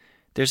fill it,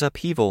 there's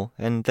upheaval,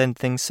 and then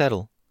things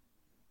settle.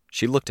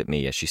 She looked at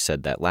me as she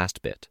said that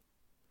last bit.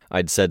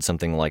 I'd said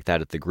something like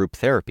that at the group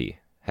therapy,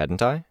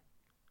 hadn't I?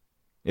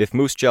 If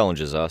Moose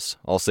challenges us,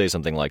 I'll say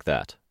something like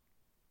that.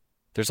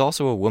 There's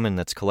also a woman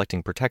that's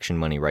collecting protection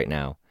money right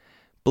now.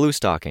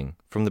 Bluestocking,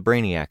 from the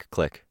Brainiac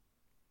clique.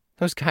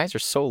 Those guys are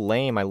so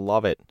lame, I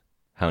love it,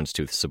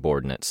 Houndstooth's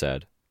subordinate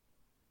said.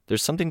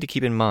 There's something to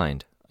keep in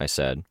mind, I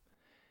said.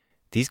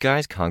 These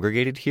guys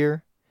congregated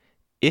here?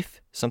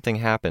 If something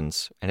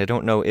happens, and I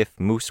don't know if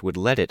Moose would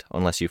let it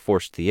unless you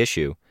forced the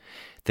issue,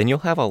 then you'll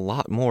have a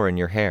lot more in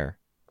your hair.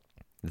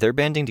 They're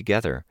banding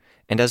together,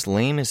 and as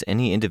lame as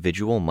any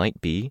individual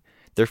might be,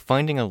 they're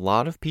finding a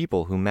lot of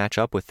people who match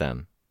up with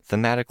them,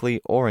 thematically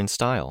or in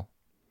style.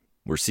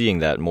 We're seeing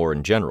that more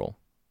in general,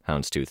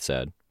 Houndstooth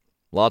said.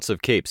 Lots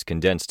of capes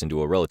condensed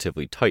into a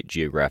relatively tight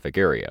geographic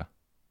area.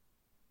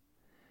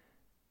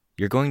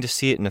 You're going to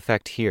see it in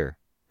effect here.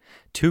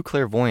 2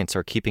 clairvoyants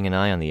are keeping an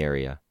eye on the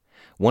area.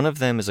 One of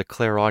them is a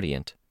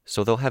clairaudient,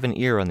 so they'll have an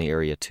ear on the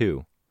area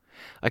too.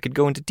 I could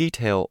go into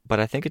detail, but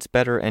I think it's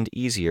better and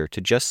easier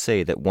to just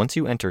say that once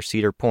you enter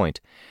Cedar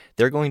Point,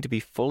 they're going to be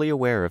fully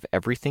aware of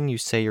everything you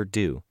say or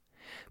do.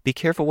 Be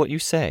careful what you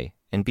say,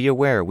 and be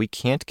aware we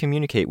can't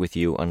communicate with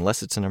you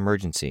unless it's an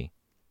emergency.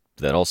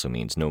 That also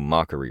means no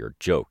mockery or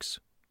jokes,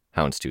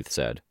 Houndstooth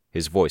said,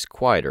 his voice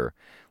quieter,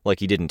 like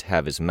he didn't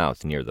have his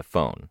mouth near the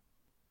phone.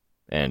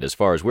 And as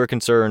far as we're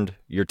concerned,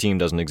 your team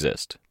doesn't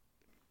exist.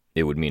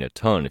 It would mean a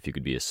ton if you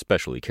could be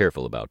especially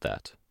careful about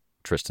that,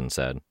 Tristan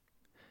said.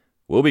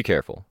 We'll be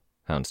careful,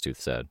 Houndstooth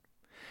said.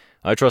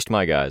 I trust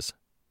my guys.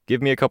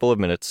 Give me a couple of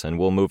minutes and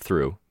we'll move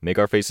through, make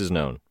our faces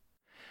known.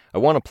 I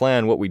want to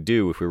plan what we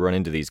do if we run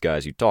into these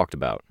guys you talked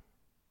about.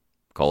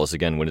 Call us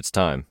again when it's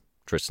time,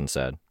 Tristan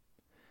said.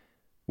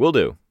 Will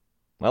do.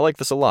 I like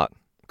this a lot.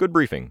 Good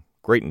briefing.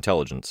 Great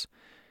intelligence.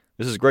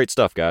 This is great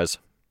stuff, guys.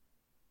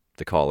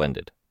 The call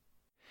ended.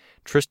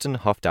 Tristan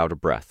huffed out a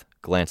breath,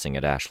 glancing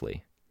at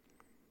Ashley.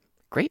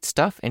 Great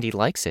stuff, and he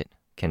likes it,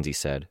 Kenzie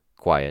said,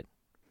 quiet.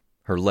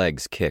 Her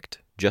legs kicked,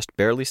 just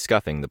barely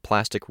scuffing the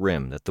plastic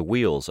rim that the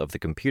wheels of the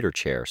computer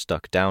chair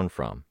stuck down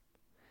from.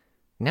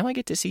 Now I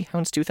get to see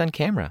Houndstooth on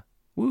camera.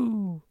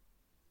 Woo!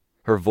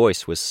 Her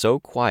voice was so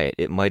quiet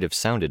it might have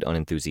sounded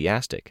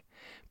unenthusiastic,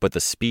 but the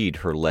speed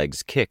her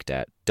legs kicked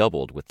at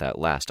doubled with that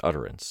last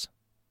utterance.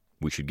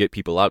 We should get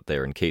people out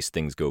there in case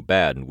things go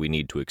bad and we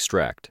need to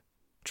extract,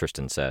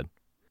 Tristan said.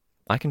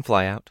 I can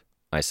fly out,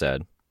 I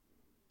said.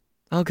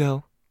 I'll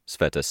go,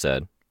 Sveta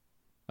said.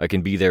 I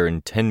can be there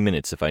in 10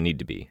 minutes if I need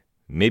to be.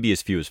 Maybe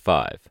as few as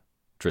 5,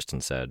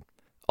 Tristan said.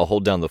 I'll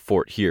hold down the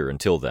fort here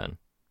until then.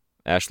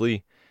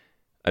 Ashley,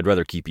 I'd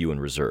rather keep you in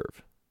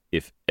reserve.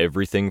 If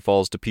everything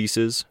falls to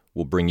pieces,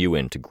 we'll bring you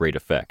in to great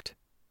effect.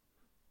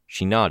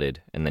 She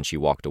nodded, and then she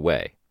walked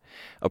away,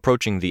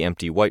 approaching the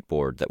empty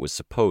whiteboard that was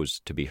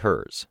supposed to be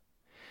hers.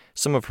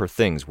 Some of her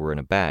things were in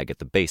a bag at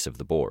the base of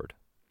the board.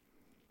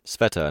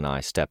 Sveta and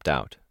I stepped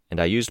out, and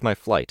I used my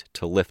flight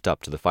to lift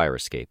up to the fire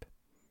escape.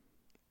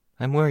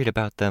 I'm worried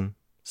about them,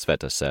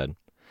 Sveta said,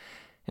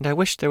 and I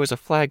wish there was a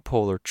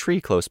flagpole or tree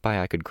close by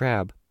I could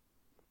grab.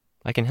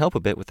 I can help a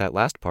bit with that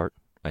last part,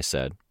 I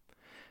said.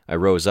 I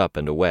rose up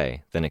and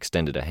away, then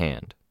extended a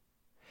hand.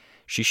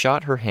 She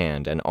shot her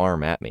hand and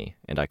arm at me,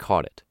 and I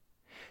caught it.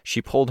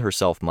 She pulled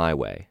herself my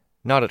way,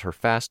 not at her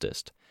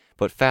fastest,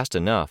 but fast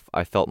enough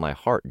I felt my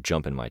heart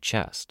jump in my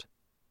chest.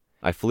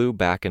 I flew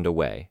back and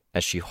away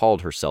as she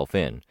hauled herself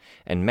in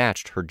and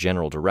matched her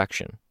general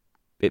direction.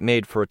 It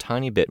made for a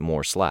tiny bit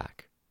more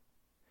slack.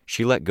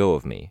 She let go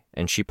of me,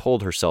 and she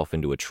pulled herself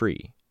into a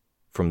tree.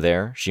 From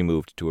there, she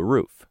moved to a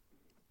roof,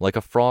 like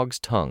a frog's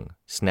tongue,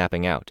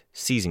 snapping out,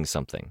 seizing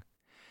something.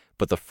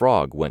 But the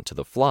frog went to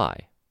the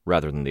fly,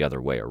 rather than the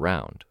other way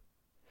around.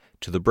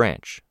 To the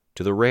branch,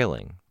 to the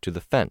railing, to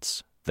the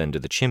fence, then to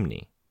the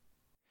chimney.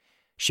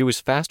 She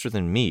was faster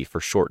than me for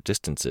short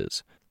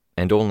distances,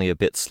 and only a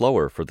bit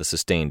slower for the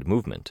sustained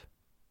movement.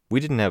 We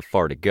didn't have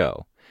far to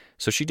go,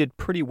 so she did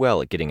pretty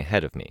well at getting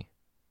ahead of me.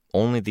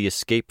 Only the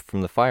escape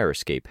from the fire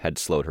escape had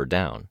slowed her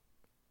down.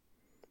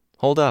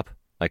 "Hold up,"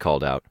 I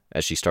called out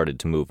as she started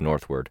to move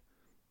northward.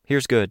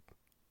 "Here's good."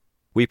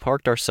 We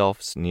parked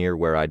ourselves near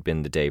where I'd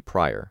been the day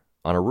prior,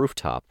 on a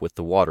rooftop with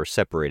the water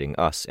separating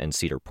us and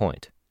Cedar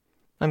Point.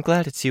 "I'm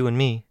glad it's you and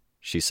me,"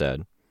 she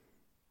said.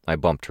 I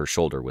bumped her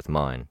shoulder with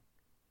mine.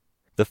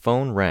 The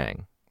phone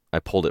rang. I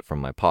pulled it from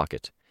my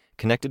pocket,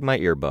 connected my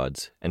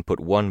earbuds, and put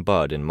one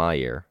bud in my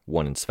ear,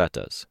 one in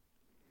Sveta's.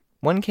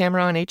 "One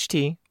camera on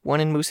HT,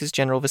 one in Moose's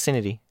general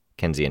vicinity,"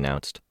 Kenzie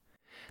announced.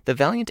 "The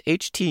valiant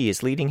HT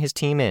is leading his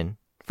team in,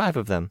 5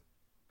 of them."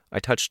 I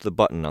touched the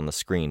button on the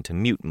screen to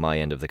mute my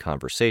end of the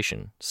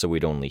conversation, so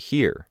we'd only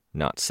hear,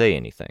 not say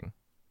anything.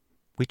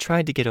 "We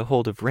tried to get a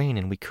hold of Rain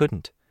and we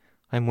couldn't.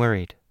 I'm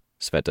worried,"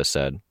 Sveta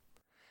said.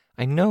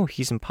 "I know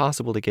he's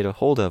impossible to get a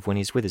hold of when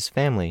he's with his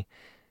family.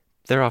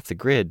 They're off the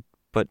grid,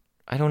 but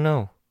I don't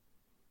know."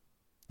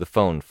 The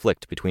phone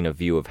flicked between a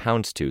view of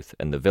Houndstooth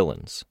and the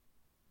villains.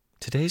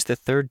 "Today's the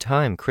 3rd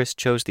time Chris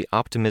chose the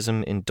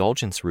optimism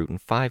indulgence route in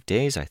 5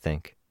 days, I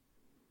think."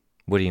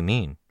 "What do you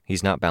mean?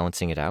 He's not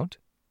balancing it out?"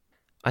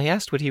 "I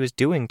asked what he was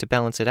doing to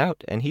balance it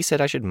out, and he said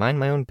I should mind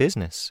my own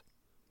business."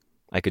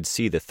 I could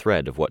see the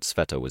thread of what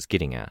Sveta was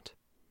getting at.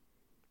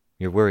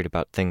 "You're worried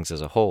about things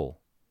as a whole."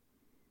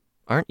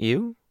 "Aren't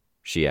you?"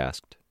 she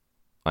asked.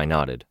 I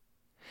nodded.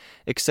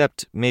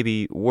 Except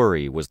maybe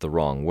worry was the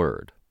wrong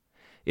word.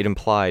 It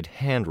implied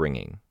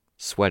hand-wringing,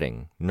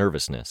 sweating,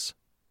 nervousness.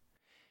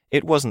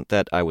 It wasn't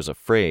that I was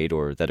afraid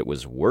or that it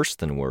was worse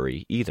than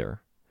worry,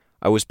 either.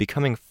 I was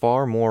becoming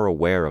far more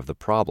aware of the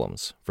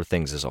problems for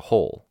things as a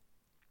whole.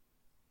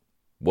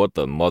 "What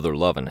the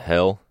mother-lovin'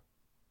 hell?"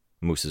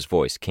 Moose's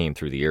voice came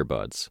through the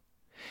earbuds.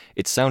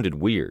 It sounded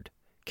weird,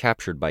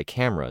 captured by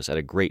cameras at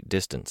a great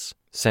distance,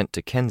 sent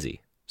to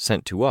Kenzie,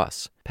 sent to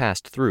us,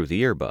 passed through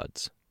the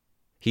earbuds.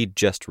 He'd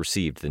just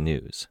received the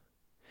news.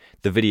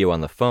 The video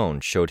on the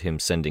phone showed him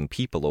sending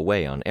people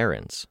away on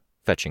errands,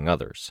 fetching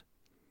others.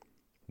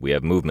 "We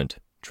have movement,"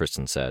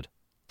 Tristan said.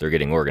 "They're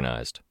getting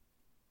organized."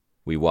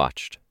 We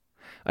watched.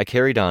 I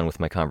carried on with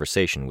my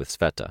conversation with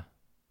Sveta.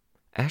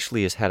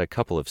 "Ashley has had a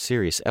couple of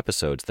serious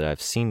episodes that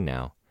I've seen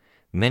now.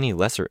 Many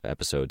lesser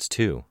episodes,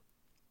 too."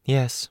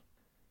 "Yes.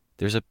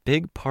 There's a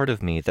big part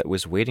of me that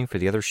was waiting for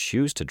the other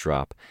shoes to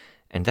drop,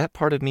 and that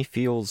part of me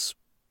feels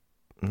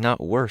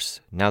not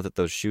worse now that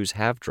those shoes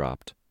have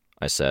dropped,"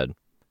 I said.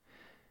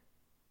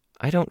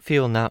 "I don't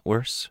feel not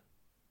worse.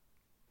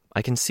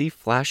 I can see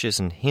flashes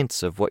and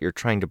hints of what you're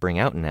trying to bring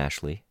out in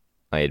Ashley,"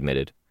 I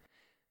admitted.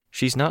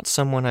 "She's not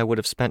someone I would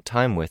have spent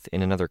time with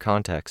in another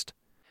context.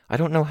 I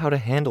don't know how to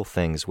handle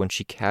things when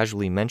she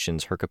casually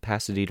mentions her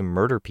capacity to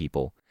murder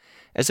people,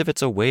 as if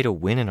it's a way to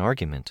win an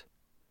argument."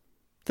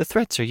 "The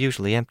threats are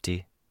usually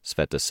empty,"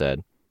 Sveta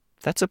said.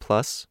 "That's a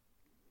plus."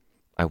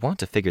 "I want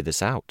to figure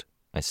this out,"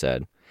 I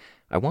said.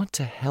 "I want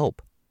to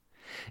help.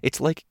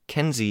 It's like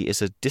Kenzie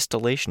is a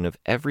distillation of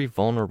every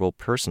vulnerable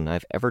person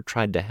I've ever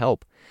tried to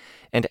help,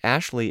 and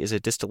Ashley is a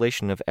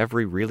distillation of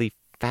every really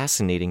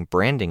fascinating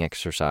branding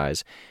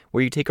exercise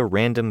where you take a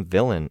random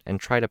villain and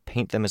try to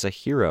paint them as a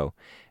hero,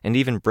 and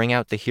even bring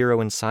out the hero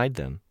inside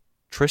them.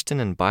 Tristan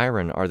and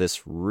Byron are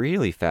this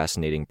really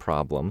fascinating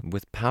problem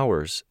with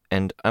powers,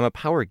 and I'm a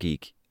power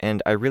geek,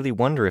 and I really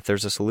wonder if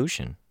there's a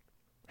solution."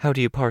 "How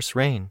do you parse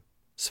Rain?"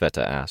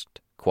 Sveta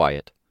asked,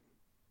 quiet.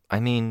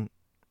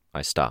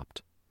 I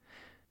stopped.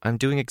 "I'm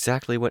doing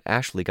exactly what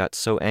Ashley got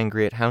so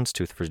angry at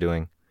Houndstooth for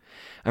doing.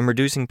 I'm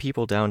reducing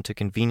people down to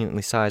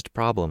conveniently sized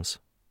problems.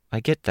 I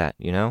get that,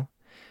 you know?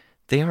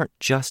 They aren't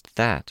just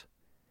that.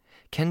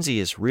 Kenzie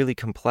is really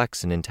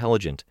complex and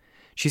intelligent.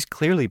 She's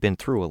clearly been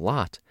through a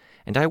lot,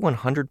 and I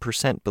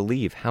 100%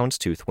 believe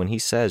Houndstooth when he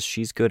says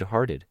she's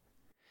good-hearted.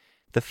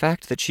 The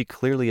fact that she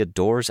clearly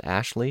adores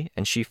Ashley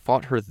and she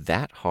fought her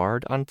that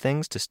hard on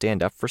things to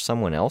stand up for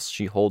someone else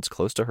she holds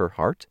close to her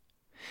heart,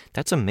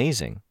 that's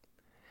amazing.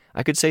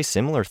 I could say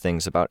similar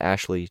things about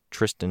Ashley,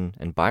 Tristan,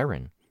 and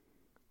Byron."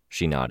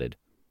 She nodded.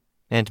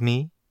 "And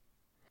me?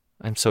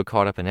 I'm so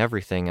caught up in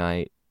everything,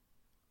 I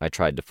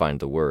tried to find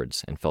the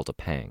words and felt a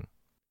pang.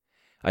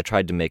 I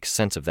tried to make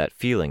sense of that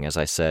feeling as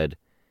I said,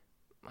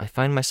 "I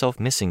find myself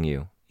missing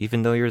you,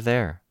 even though you're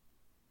there."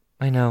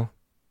 "I know.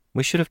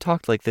 We should have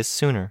talked like this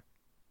sooner."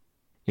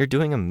 You're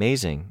doing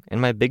amazing, and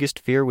my biggest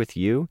fear with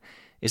you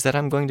is that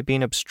I'm going to be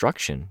an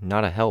obstruction,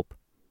 not a help.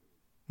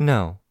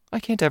 No, I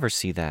can't ever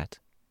see that.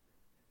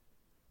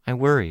 I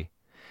worry.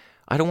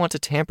 I don't want to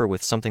tamper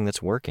with something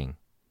that's working.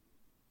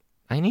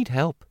 I need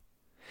help.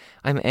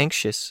 I'm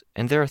anxious,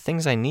 and there are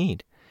things I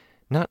need.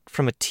 Not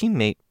from a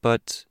teammate,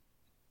 but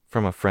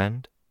from a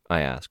friend?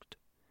 I asked.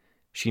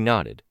 She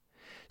nodded,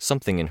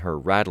 something in her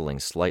rattling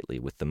slightly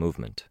with the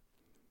movement.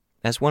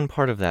 As one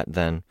part of that,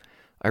 then,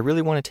 I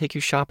really want to take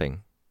you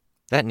shopping.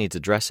 That needs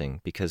addressing,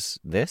 because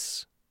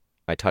this?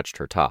 I touched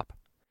her top.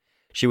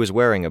 She was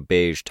wearing a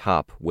beige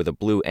top with a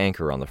blue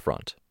anchor on the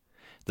front.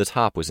 The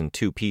top was in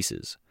 2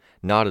 pieces,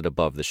 knotted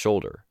above the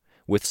shoulder,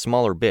 with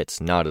smaller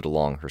bits knotted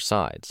along her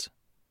sides.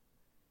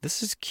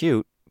 This is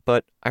cute,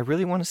 but I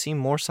really want to see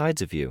more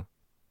sides of you.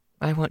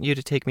 I want you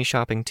to take me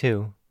shopping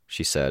too,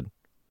 she said.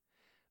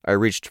 I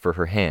reached for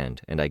her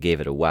hand, and I gave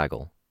it a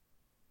waggle.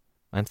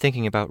 I'm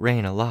thinking about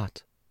Rain a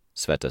lot,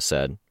 Sveta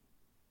said.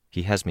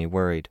 He has me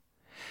worried.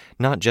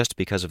 Not just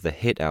because of the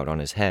hit out on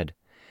his head,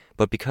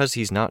 but because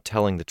he's not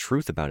telling the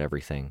truth about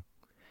everything.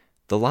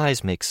 The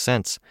lies make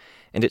sense,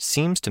 and it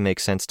seems to make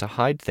sense to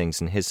hide things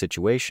in his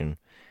situation,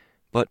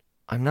 but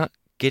I'm not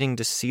getting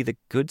to see the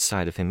good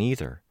side of him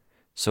either.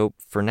 So,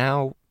 for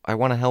now, I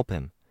want to help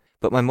him,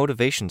 but my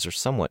motivations are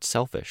somewhat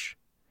selfish.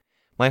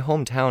 My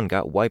hometown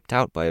got wiped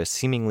out by a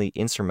seemingly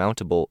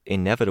insurmountable,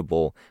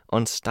 inevitable,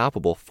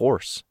 unstoppable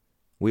force.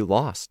 We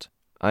lost.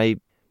 I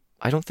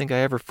don't think I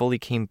ever fully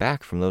came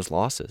back from those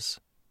losses.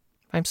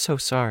 I'm so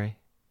sorry.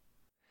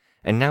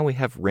 And now we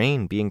have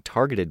Rain being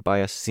targeted by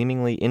a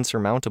seemingly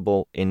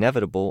insurmountable,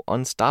 inevitable,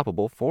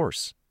 unstoppable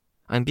force.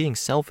 I'm being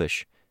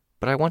selfish,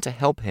 but I want to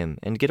help him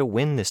and get a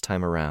win this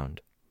time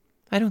around.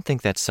 I don't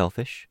think that's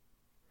selfish.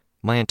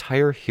 My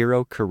entire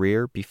hero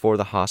career before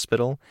the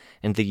hospital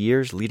and the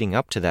years leading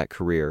up to that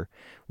career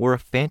were a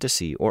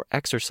fantasy or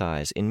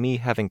exercise in me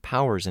having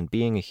powers and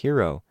being a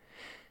hero,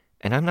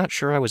 and I'm not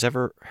sure I was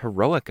ever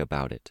heroic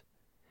about it.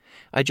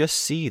 I just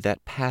see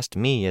that past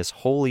me as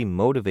wholly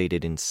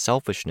motivated in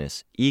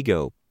selfishness,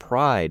 ego,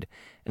 pride,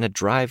 and a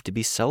drive to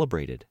be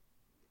celebrated.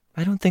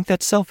 I don't think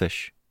that's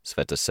selfish,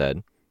 Sveta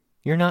said.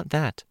 You're not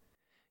that.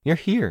 You're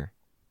here,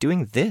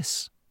 doing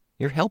this.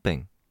 You're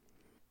helping.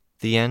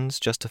 The ends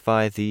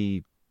justify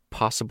the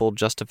possible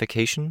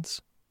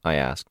justifications? I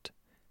asked.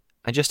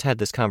 I just had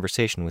this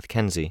conversation with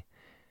Kenzie.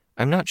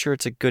 I'm not sure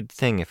it's a good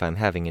thing if I'm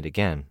having it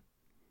again.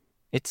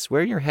 It's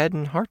where your head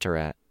and heart are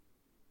at.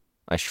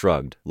 I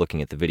shrugged,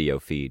 looking at the video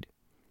feed.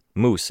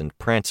 Moose and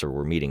Prancer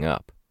were meeting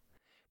up.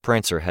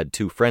 Prancer had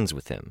 2 friends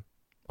with him.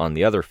 On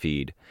the other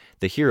feed,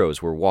 the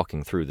heroes were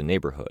walking through the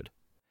neighborhood,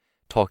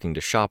 talking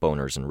to shop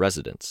owners and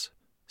residents.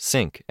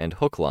 Sink and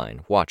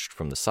Hookline watched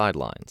from the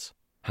sidelines,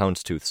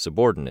 Houndstooth's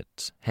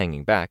subordinates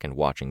hanging back and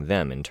watching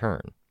them in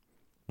turn.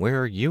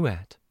 Where are you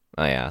at?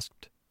 I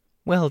asked.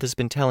 Weld has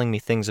been telling me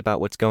things about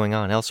what's going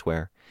on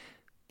elsewhere.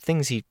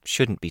 Things he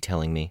shouldn't be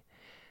telling me.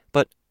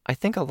 But I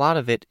think a lot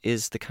of it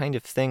is the kind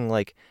of thing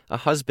like a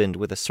husband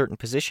with a certain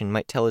position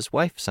might tell his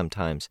wife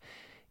sometimes,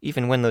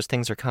 even when those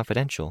things are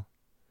confidential.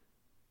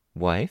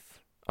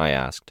 Wife? I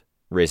asked,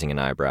 raising an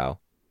eyebrow.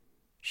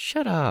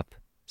 Shut up,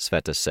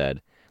 Sveta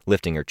said,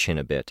 lifting her chin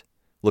a bit,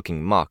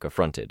 looking mock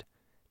affronted.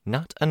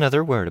 Not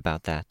another word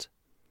about that.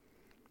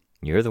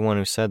 You're the one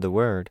who said the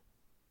word.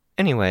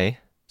 Anyway,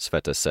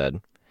 Sveta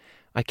said,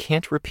 I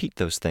can't repeat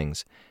those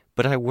things,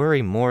 but I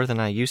worry more than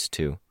I used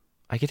to.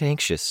 I get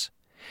anxious.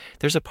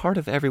 There's a part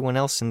of everyone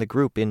else in the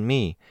group in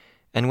me,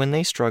 and when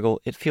they struggle,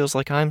 it feels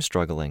like I'm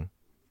struggling.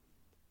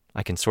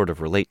 I can sort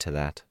of relate to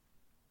that.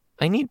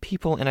 I need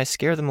people and I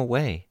scare them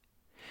away.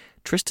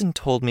 Tristan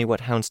told me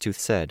what Houndstooth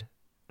said.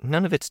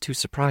 None of it's too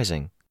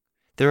surprising.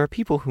 There are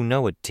people who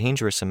know a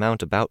dangerous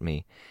amount about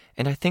me,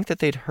 and I think that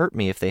they'd hurt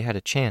me if they had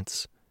a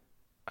chance.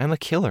 I'm a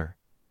killer.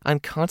 I'm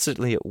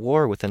constantly at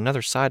war with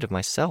another side of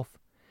myself.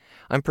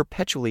 I'm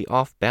perpetually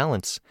off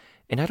balance,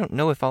 and I don't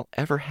know if I'll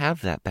ever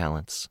have that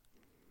balance.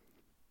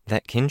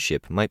 That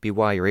kinship might be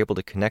why you're able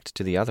to connect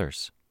to the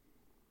others.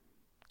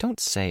 Don't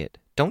say it.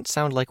 Don't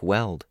sound like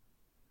Weld.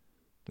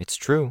 It's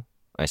true,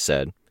 I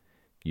said.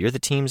 You're the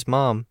team's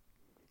mom.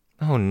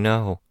 Oh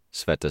no,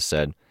 Sveta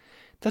said.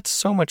 That's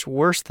so much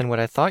worse than what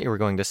I thought you were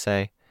going to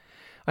say.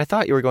 I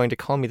thought you were going to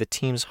call me the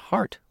team's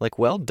heart, like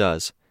Weld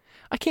does.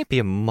 I can't be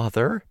a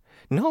mother.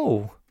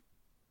 No.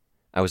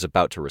 I was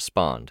about to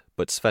respond,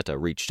 but Sveta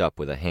reached up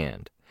with a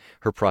hand.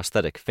 Her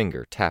prosthetic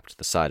finger tapped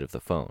the side of the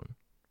phone.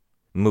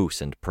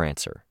 Moose and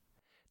Prancer.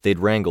 They'd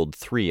wrangled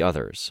 3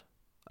 others.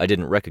 I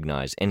didn't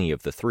recognize any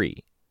of the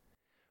 3.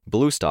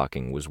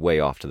 Bluestocking was way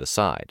off to the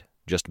side,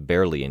 just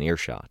barely in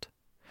earshot.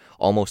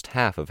 Almost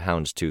half of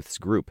Houndstooth's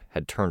group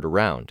had turned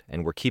around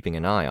and were keeping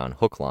an eye on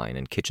Hookline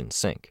and Kitchen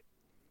Sink.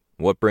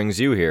 What brings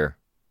you here?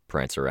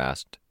 Prancer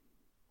asked.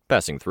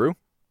 Passing through,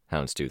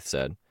 Houndstooth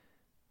said.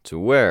 To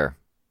where?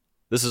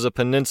 This is a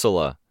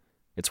peninsula.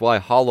 It's why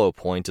Hollow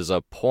Point is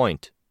a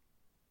point.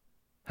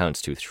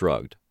 Houndstooth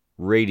shrugged,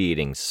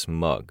 radiating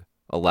smug,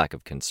 a lack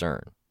of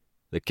concern.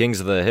 The Kings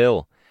of the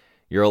Hill.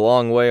 You're a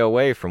long way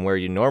away from where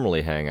you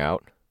normally hang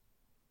out.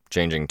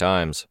 Changing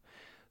times.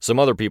 Some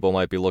other people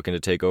might be looking to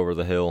take over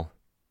the hill.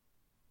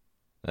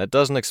 That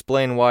doesn't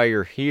explain why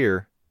you're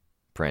here,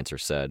 Prancer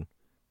said.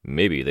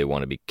 Maybe they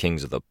want to be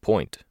kings of the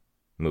point,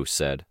 Moose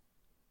said.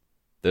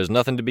 There's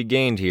nothing to be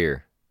gained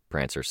here,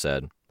 Prancer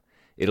said.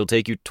 It'll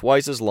take you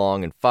twice as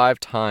long and 5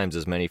 times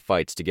as many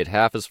fights to get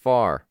half as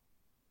far.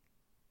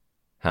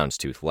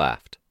 Houndstooth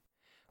laughed.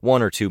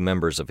 1 or 2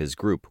 members of his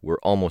group were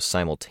almost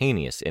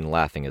simultaneous in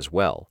laughing as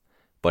well,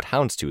 but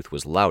Houndstooth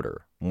was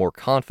louder, more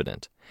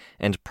confident,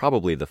 and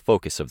probably the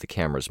focus of the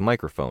camera's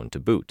microphone to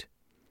boot.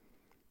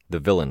 The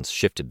villains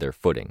shifted their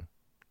footing.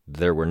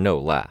 There were no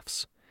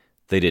laughs.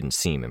 They didn't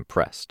seem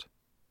impressed.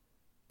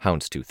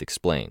 Houndstooth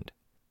explained.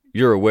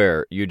 You're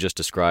aware you just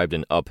described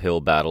an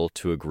uphill battle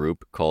to a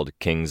group called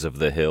Kings of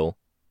the Hill?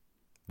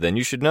 Then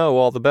you should know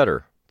all the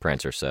better,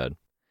 Prancer said.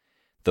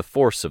 The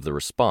force of the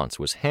response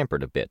was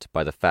hampered a bit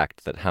by the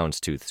fact that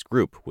Houndstooth's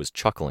group was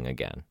chuckling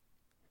again.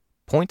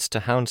 Points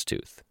to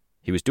Houndstooth.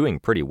 He was doing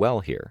pretty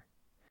well here.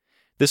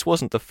 This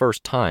wasn't the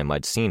first time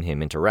I'd seen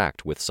him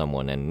interact with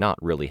someone and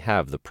not really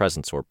have the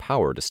presence or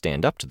power to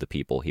stand up to the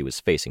people he was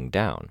facing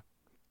down.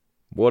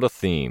 What a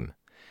theme.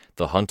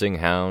 The hunting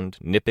hound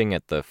nipping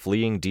at the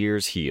fleeing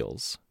deer's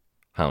heels,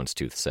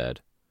 Houndstooth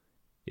said.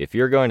 If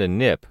you're going to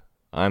nip,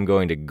 I'm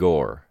going to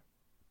gore,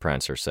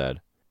 Prancer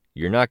said.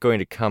 You're not going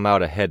to come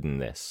out ahead in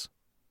this.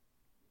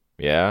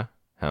 Yeah?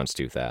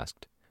 Houndstooth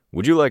asked.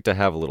 Would you like to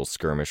have a little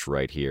skirmish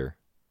right here?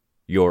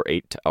 Your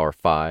 8 to our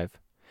 5?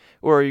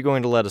 Or are you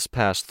going to let us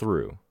pass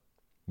through?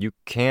 You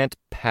can't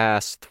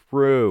pass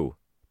through,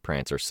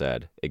 Prancer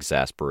said,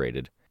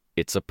 exasperated.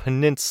 It's a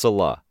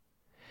peninsula.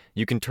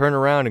 You can turn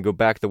around and go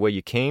back the way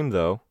you came,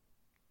 though.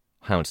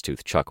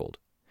 Houndstooth chuckled.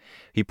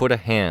 He put a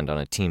hand on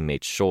a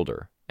teammate's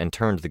shoulder and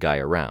turned the guy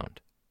around.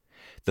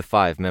 The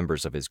 5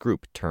 members of his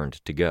group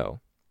turned to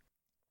go.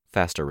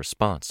 Faster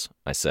response,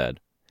 I said.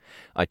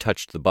 I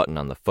touched the button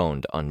on the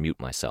phone to unmute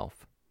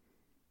myself.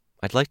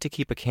 I'd like to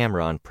keep a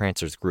camera on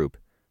Prancer's group.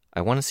 I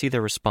want to see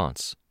their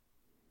response.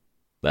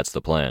 That's the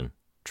plan,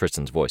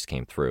 Tristan's voice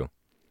came through.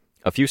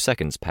 A few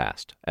seconds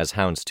passed as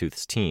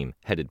Houndstooth's team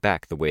headed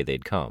back the way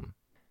they'd come.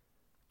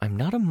 I'm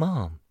not a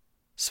mom,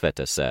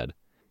 Sveta said.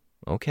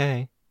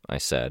 Okay, I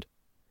said.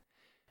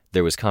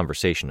 There was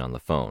conversation on the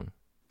phone.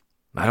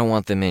 I don't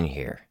want them in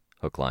here,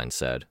 Hookline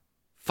said.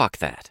 Fuck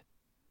that.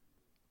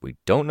 We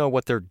don't know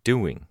what they're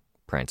doing,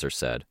 Prancer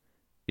said.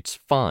 It's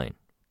fine.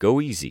 Go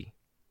easy.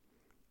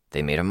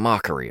 They made a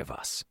mockery of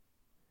us.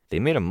 They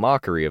made a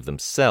mockery of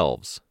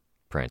themselves,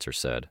 Prancer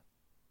said.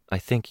 I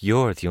think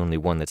you're the only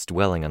one that's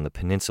dwelling on the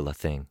peninsula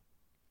thing,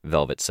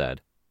 Velvet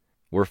said.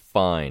 We're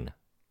fine,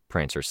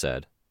 Prancer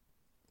said.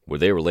 Were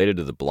they related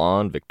to the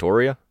blonde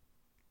Victoria?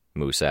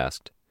 Moose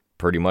asked.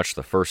 Pretty much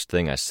the first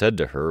thing I said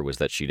to her was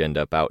that she'd end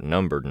up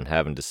outnumbered and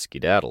having to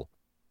skedaddle.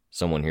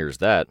 Someone hears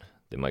that,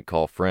 they might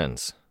call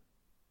friends.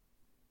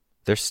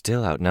 They're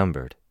still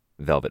outnumbered,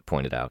 Velvet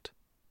pointed out.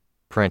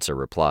 Prancer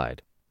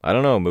replied, I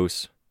don't know,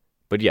 Moose.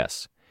 But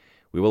yes,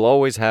 we will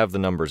always have the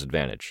numbers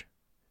advantage.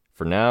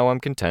 For now, I'm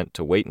content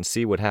to wait and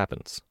see what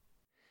happens.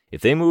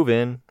 If they move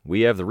in,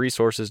 we have the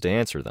resources to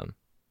answer them.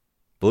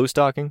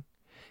 Bluestocking,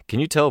 can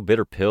you tell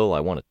Bitter Pill I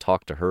want to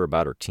talk to her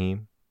about her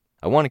team?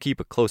 I want to keep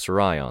a closer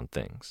eye on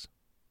things.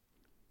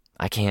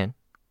 I can,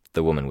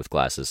 the woman with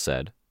glasses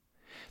said.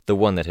 The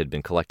one that had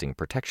been collecting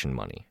protection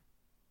money.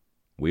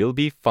 We'll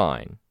be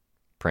fine,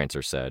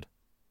 Prancer said.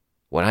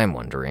 What I'm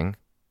wondering,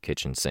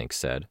 Kitchen Sink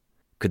said,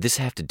 could this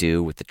have to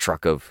do with the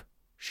truck of...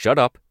 Shut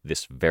up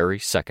this very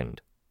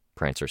second,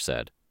 Prancer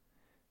said.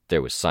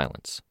 There was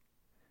silence.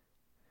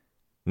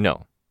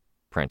 No,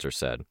 Prancer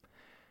said.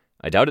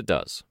 I doubt it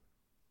does.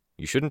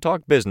 You shouldn't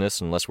talk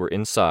business unless we're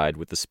inside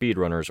with the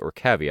speedrunners or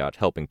Caveat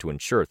helping to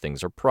ensure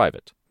things are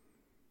private.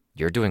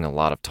 You're doing a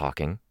lot of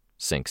talking,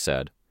 Sink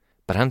said,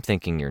 but I'm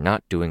thinking you're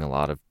not doing a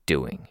lot of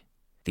doing.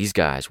 These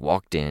guys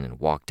walked in and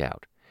walked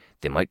out.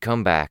 They might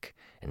come back,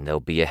 and there'll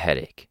be a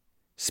headache.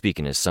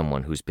 Speaking as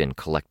someone who's been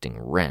collecting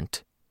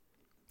rent.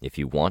 If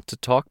you want to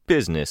talk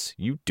business,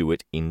 you do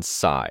it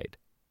inside,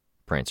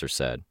 Prancer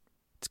said.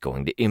 It's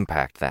going to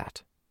impact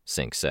that,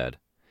 Sink said.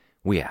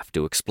 We have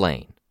to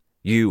explain.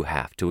 You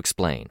have to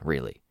explain,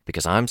 really,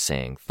 because I'm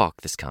saying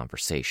fuck this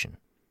conversation.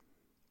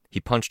 He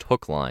punched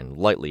Hookline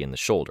lightly in the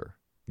shoulder,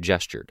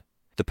 gestured.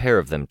 The pair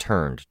of them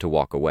turned to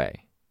walk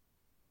away.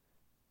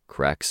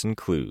 Cracks and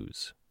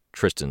clues.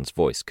 Tristan's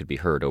voice could be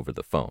heard over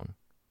the phone.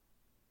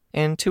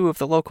 And 2 of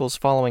the locals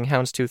following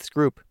Houndstooth's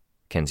group,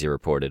 Kenzie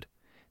reported.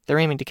 They're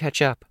aiming to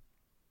catch up.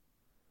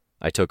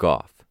 I took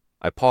off.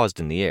 I paused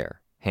in the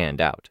air, hand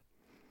out.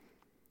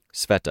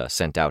 Sveta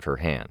sent out her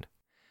hand.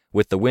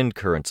 With the wind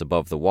currents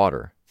above the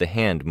water, the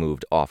hand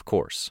moved off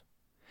course.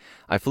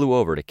 I flew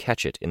over to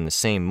catch it in the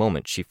same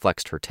moment she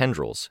flexed her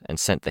tendrils and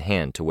sent the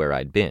hand to where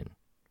I'd been.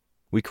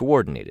 We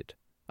coordinated.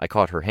 I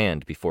caught her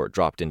hand before it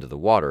dropped into the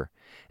water,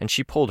 and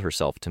she pulled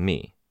herself to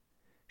me.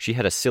 She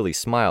had a silly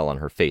smile on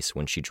her face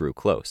when she drew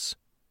close.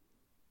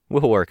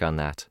 We'll work on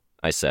that,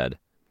 I said.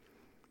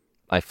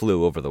 I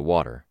flew over the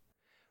water.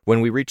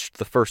 When we reached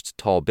the first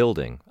tall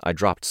building, I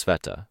dropped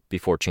Sveta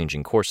before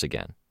changing course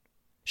again.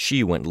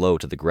 She went low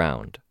to the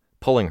ground,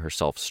 pulling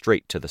herself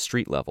straight to the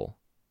street level.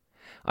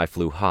 I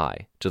flew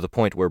high, to the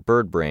point where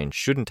Birdbrain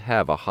shouldn't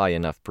have a high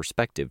enough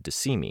perspective to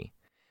see me,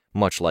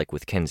 much like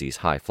with Kenzie's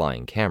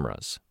high-flying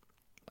cameras.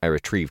 I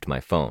retrieved my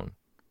phone.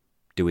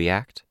 "Do we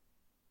act?"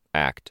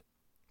 "Act,"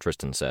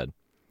 Tristan said.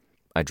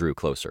 I drew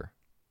closer.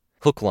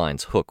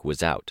 Hookline's hook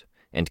was out,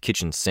 and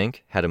Kitchen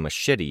Sink had a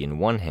machete in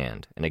one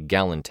hand and a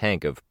gallon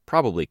tank of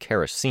probably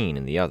kerosene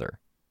in the other.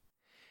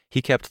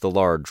 He kept the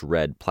large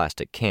red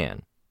plastic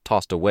can,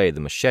 tossed away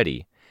the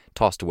machete,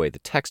 tossed away the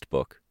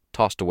textbook,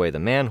 tossed away the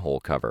manhole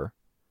cover.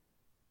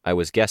 I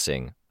was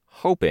guessing,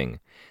 hoping,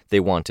 they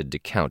wanted to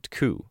count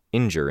coup,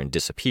 injure, and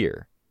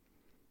disappear.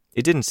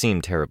 It didn't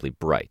seem terribly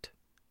bright.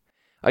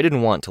 I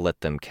didn't want to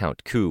let them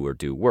count coup or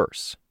do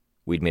worse.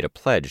 We'd made a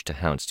pledge to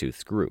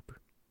Houndstooth's group.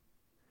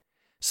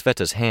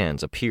 Sveta's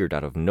hands appeared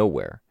out of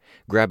nowhere,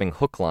 grabbing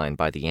Hookline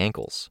by the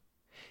ankles.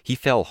 He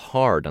fell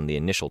hard on the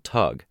initial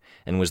tug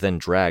and was then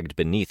dragged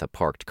beneath a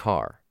parked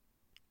car.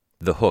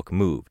 The hook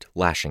moved,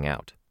 lashing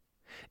out.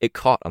 It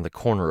caught on the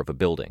corner of a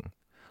building,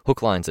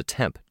 Hookline's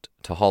attempt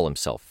to haul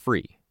himself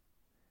free.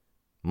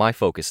 My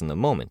focus in the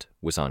moment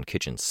was on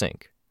Kitchen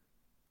Sink.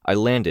 I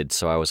landed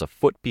so I was a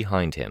foot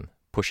behind him,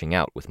 pushing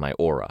out with my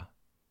aura.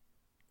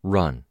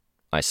 "Run,"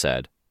 I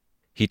said.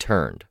 He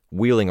turned,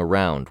 wheeling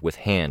around with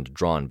hand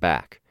drawn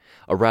back,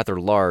 a rather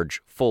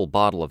large, full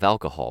bottle of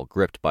alcohol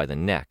gripped by the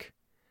neck.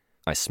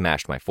 I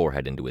smashed my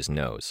forehead into his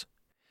nose.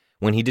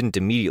 When he didn't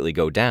immediately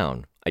go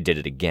down, I did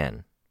it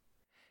again.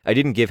 I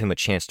didn't give him a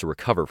chance to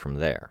recover from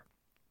there.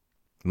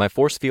 My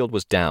force field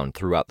was down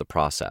throughout the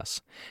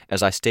process,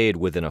 as I stayed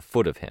within a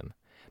foot of him,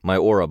 my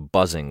aura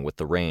buzzing with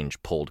the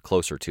range pulled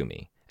closer to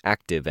me,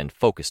 active and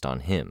focused on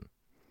him.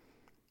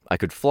 I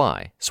could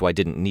fly, so I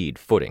didn't need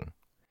footing.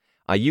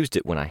 I used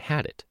it when I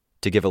had it,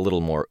 to give a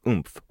little more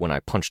oomph when I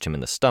punched him in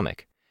the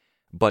stomach,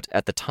 but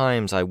at the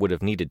times I would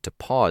have needed to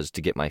pause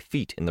to get my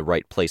feet in the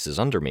right places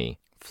under me,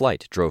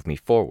 flight drove me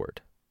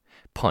forward.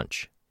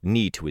 Punch,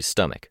 knee to his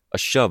stomach, a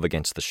shove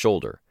against the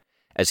shoulder,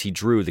 as he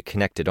drew the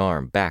connected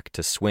arm back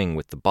to swing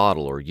with the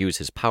bottle or use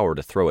his power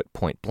to throw it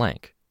point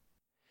blank.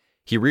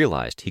 He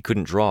realized he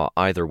couldn't draw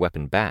either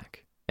weapon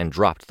back, and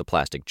dropped the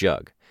plastic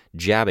jug,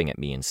 jabbing at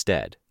me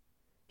instead.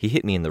 He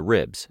hit me in the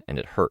ribs, and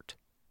it hurt.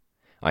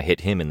 I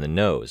hit him in the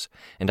nose,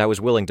 and I was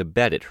willing to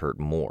bet it hurt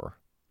more.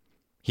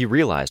 He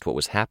realized what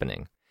was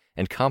happening,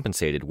 and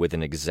compensated with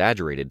an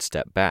exaggerated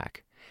step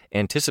back,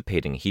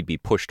 anticipating he'd be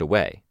pushed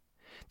away.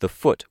 The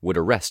foot would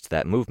arrest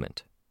that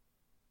movement.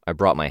 I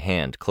brought my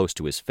hand close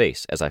to his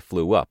face as I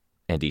flew up,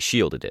 and he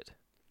shielded it.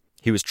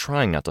 He was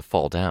trying not to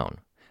fall down,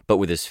 but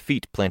with his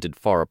feet planted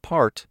far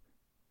apart,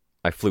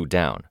 I flew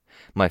down,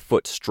 my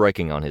foot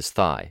striking on his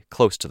thigh,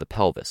 close to the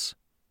pelvis.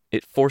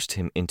 It forced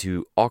him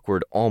into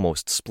awkward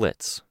almost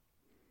splits.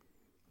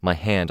 My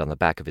hand on the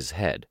back of his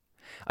head,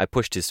 I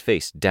pushed his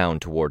face down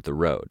toward the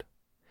road.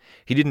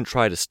 He didn't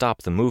try to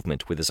stop the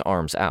movement with his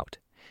arms out,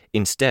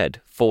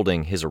 instead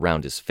folding his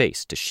around his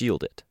face to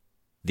shield it.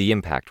 The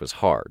impact was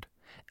hard,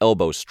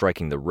 elbows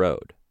striking the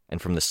road,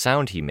 and from the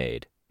sound he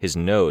made, his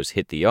nose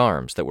hit the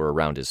arms that were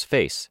around his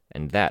face,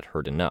 and that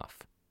hurt enough.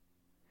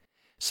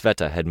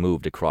 Sveta had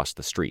moved across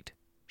the street.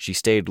 She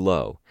stayed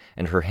low,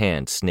 and her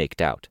hand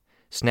snaked out,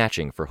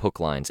 snatching for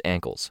Hookline's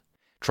ankles,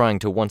 trying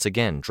to once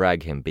again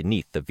drag him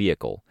beneath the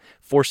vehicle,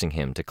 forcing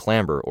him to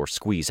clamber or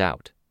squeeze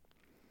out.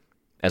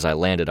 As I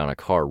landed on a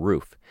car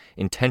roof,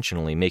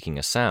 intentionally making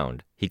a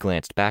sound, he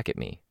glanced back at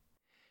me.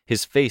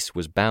 His face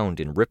was bound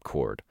in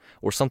ripcord,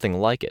 or something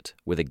like it,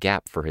 with a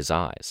gap for his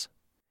eyes.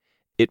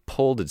 It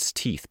pulled its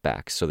teeth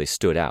back so they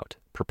stood out,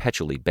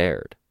 perpetually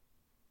bared.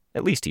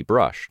 At least he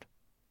brushed.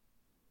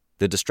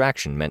 The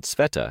distraction meant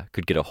Sveta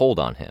could get a hold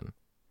on him.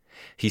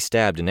 He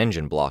stabbed an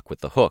engine block with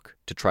the hook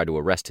to try to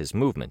arrest his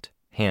movement,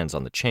 hands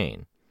on the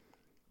chain.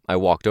 I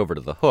walked over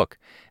to the hook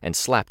and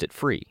slapped it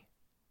free.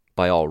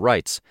 By all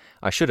rights,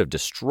 I should have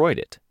destroyed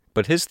it,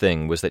 but his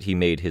thing was that he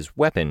made his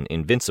weapon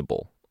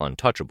invincible,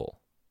 untouchable.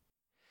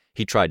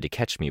 He tried to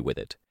catch me with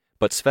it,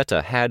 but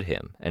Sveta had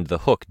him, and the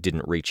hook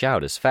didn't reach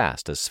out as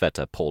fast as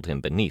Sveta pulled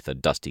him beneath a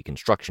dusty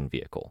construction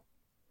vehicle.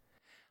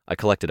 I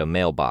collected a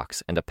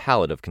mailbox and a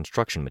pallet of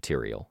construction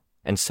material,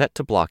 and set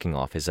to blocking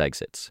off his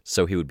exits,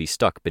 so he would be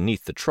stuck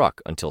beneath the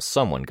truck until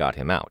someone got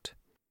him out.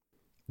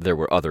 There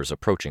were others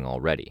approaching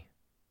already.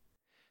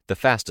 The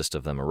fastest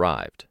of them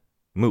arrived.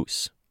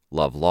 Moose,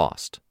 Love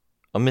Lost,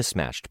 a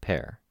mismatched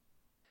pair.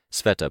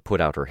 Sveta put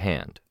out her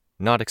hand,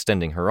 not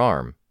extending her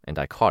arm, and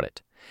I caught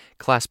it,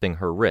 clasping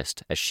her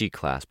wrist as she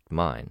clasped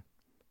mine.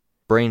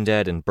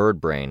 Braindead and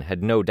Birdbrain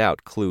had no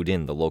doubt clued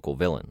in the local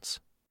villains.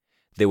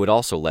 They would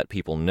also let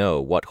people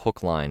know what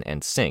Hookline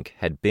and Sink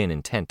had been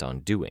intent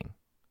on doing.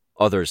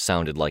 Others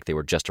sounded like they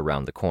were just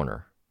around the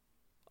corner.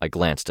 I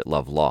glanced at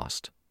Love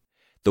Lost,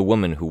 the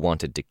woman who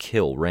wanted to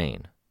kill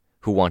Rain,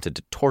 who wanted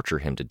to torture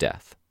him to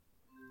death.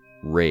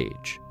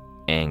 Rage,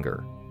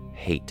 anger,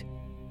 hate.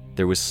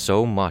 There was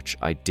so much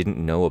I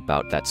didn't know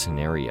about that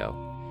scenario,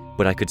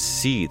 but I could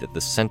see that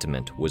the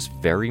sentiment was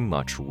very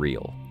much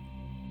real.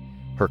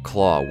 Her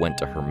claw went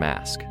to her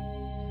mask.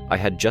 I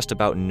had just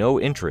about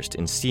no interest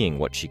in seeing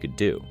what she could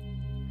do.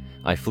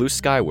 I flew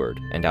skyward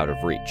and out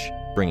of reach,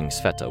 bringing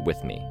Sveta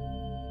with me.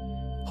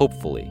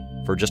 Hopefully,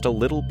 for just a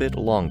little bit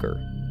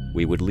longer,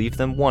 we would leave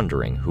them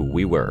wondering who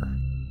we were.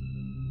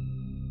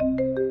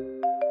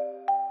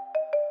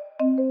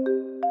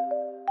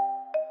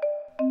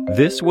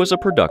 This was a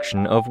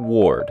production of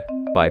Ward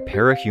by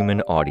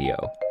Parahuman Audio.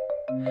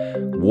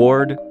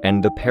 Ward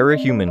and the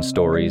Parahuman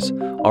stories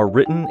are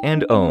written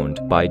and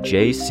owned by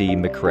J.C.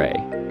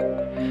 McCrae.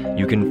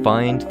 You can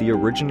find the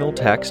original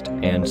text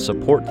and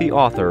support the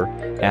author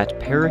at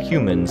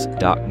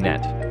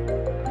parahumans.net.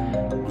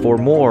 For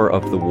more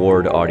of the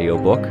Ward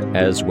audiobook,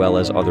 as well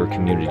as other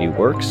community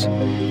works,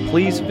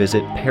 please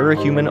visit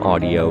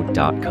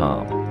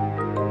parahumanaudio.com.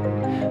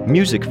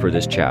 Music for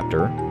this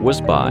chapter was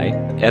by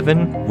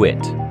Evan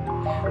Witt.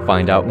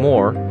 Find out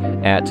more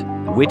at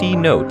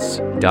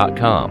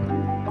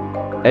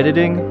wittynotes.com.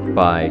 Editing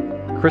by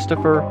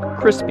Christopher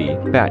Crispy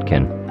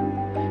Batkin.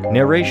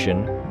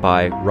 Narration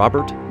by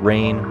Robert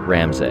Rain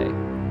Ramsey.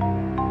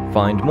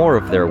 Find more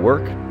of their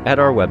work at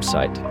our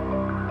website.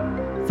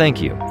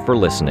 Thank you for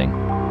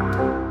listening.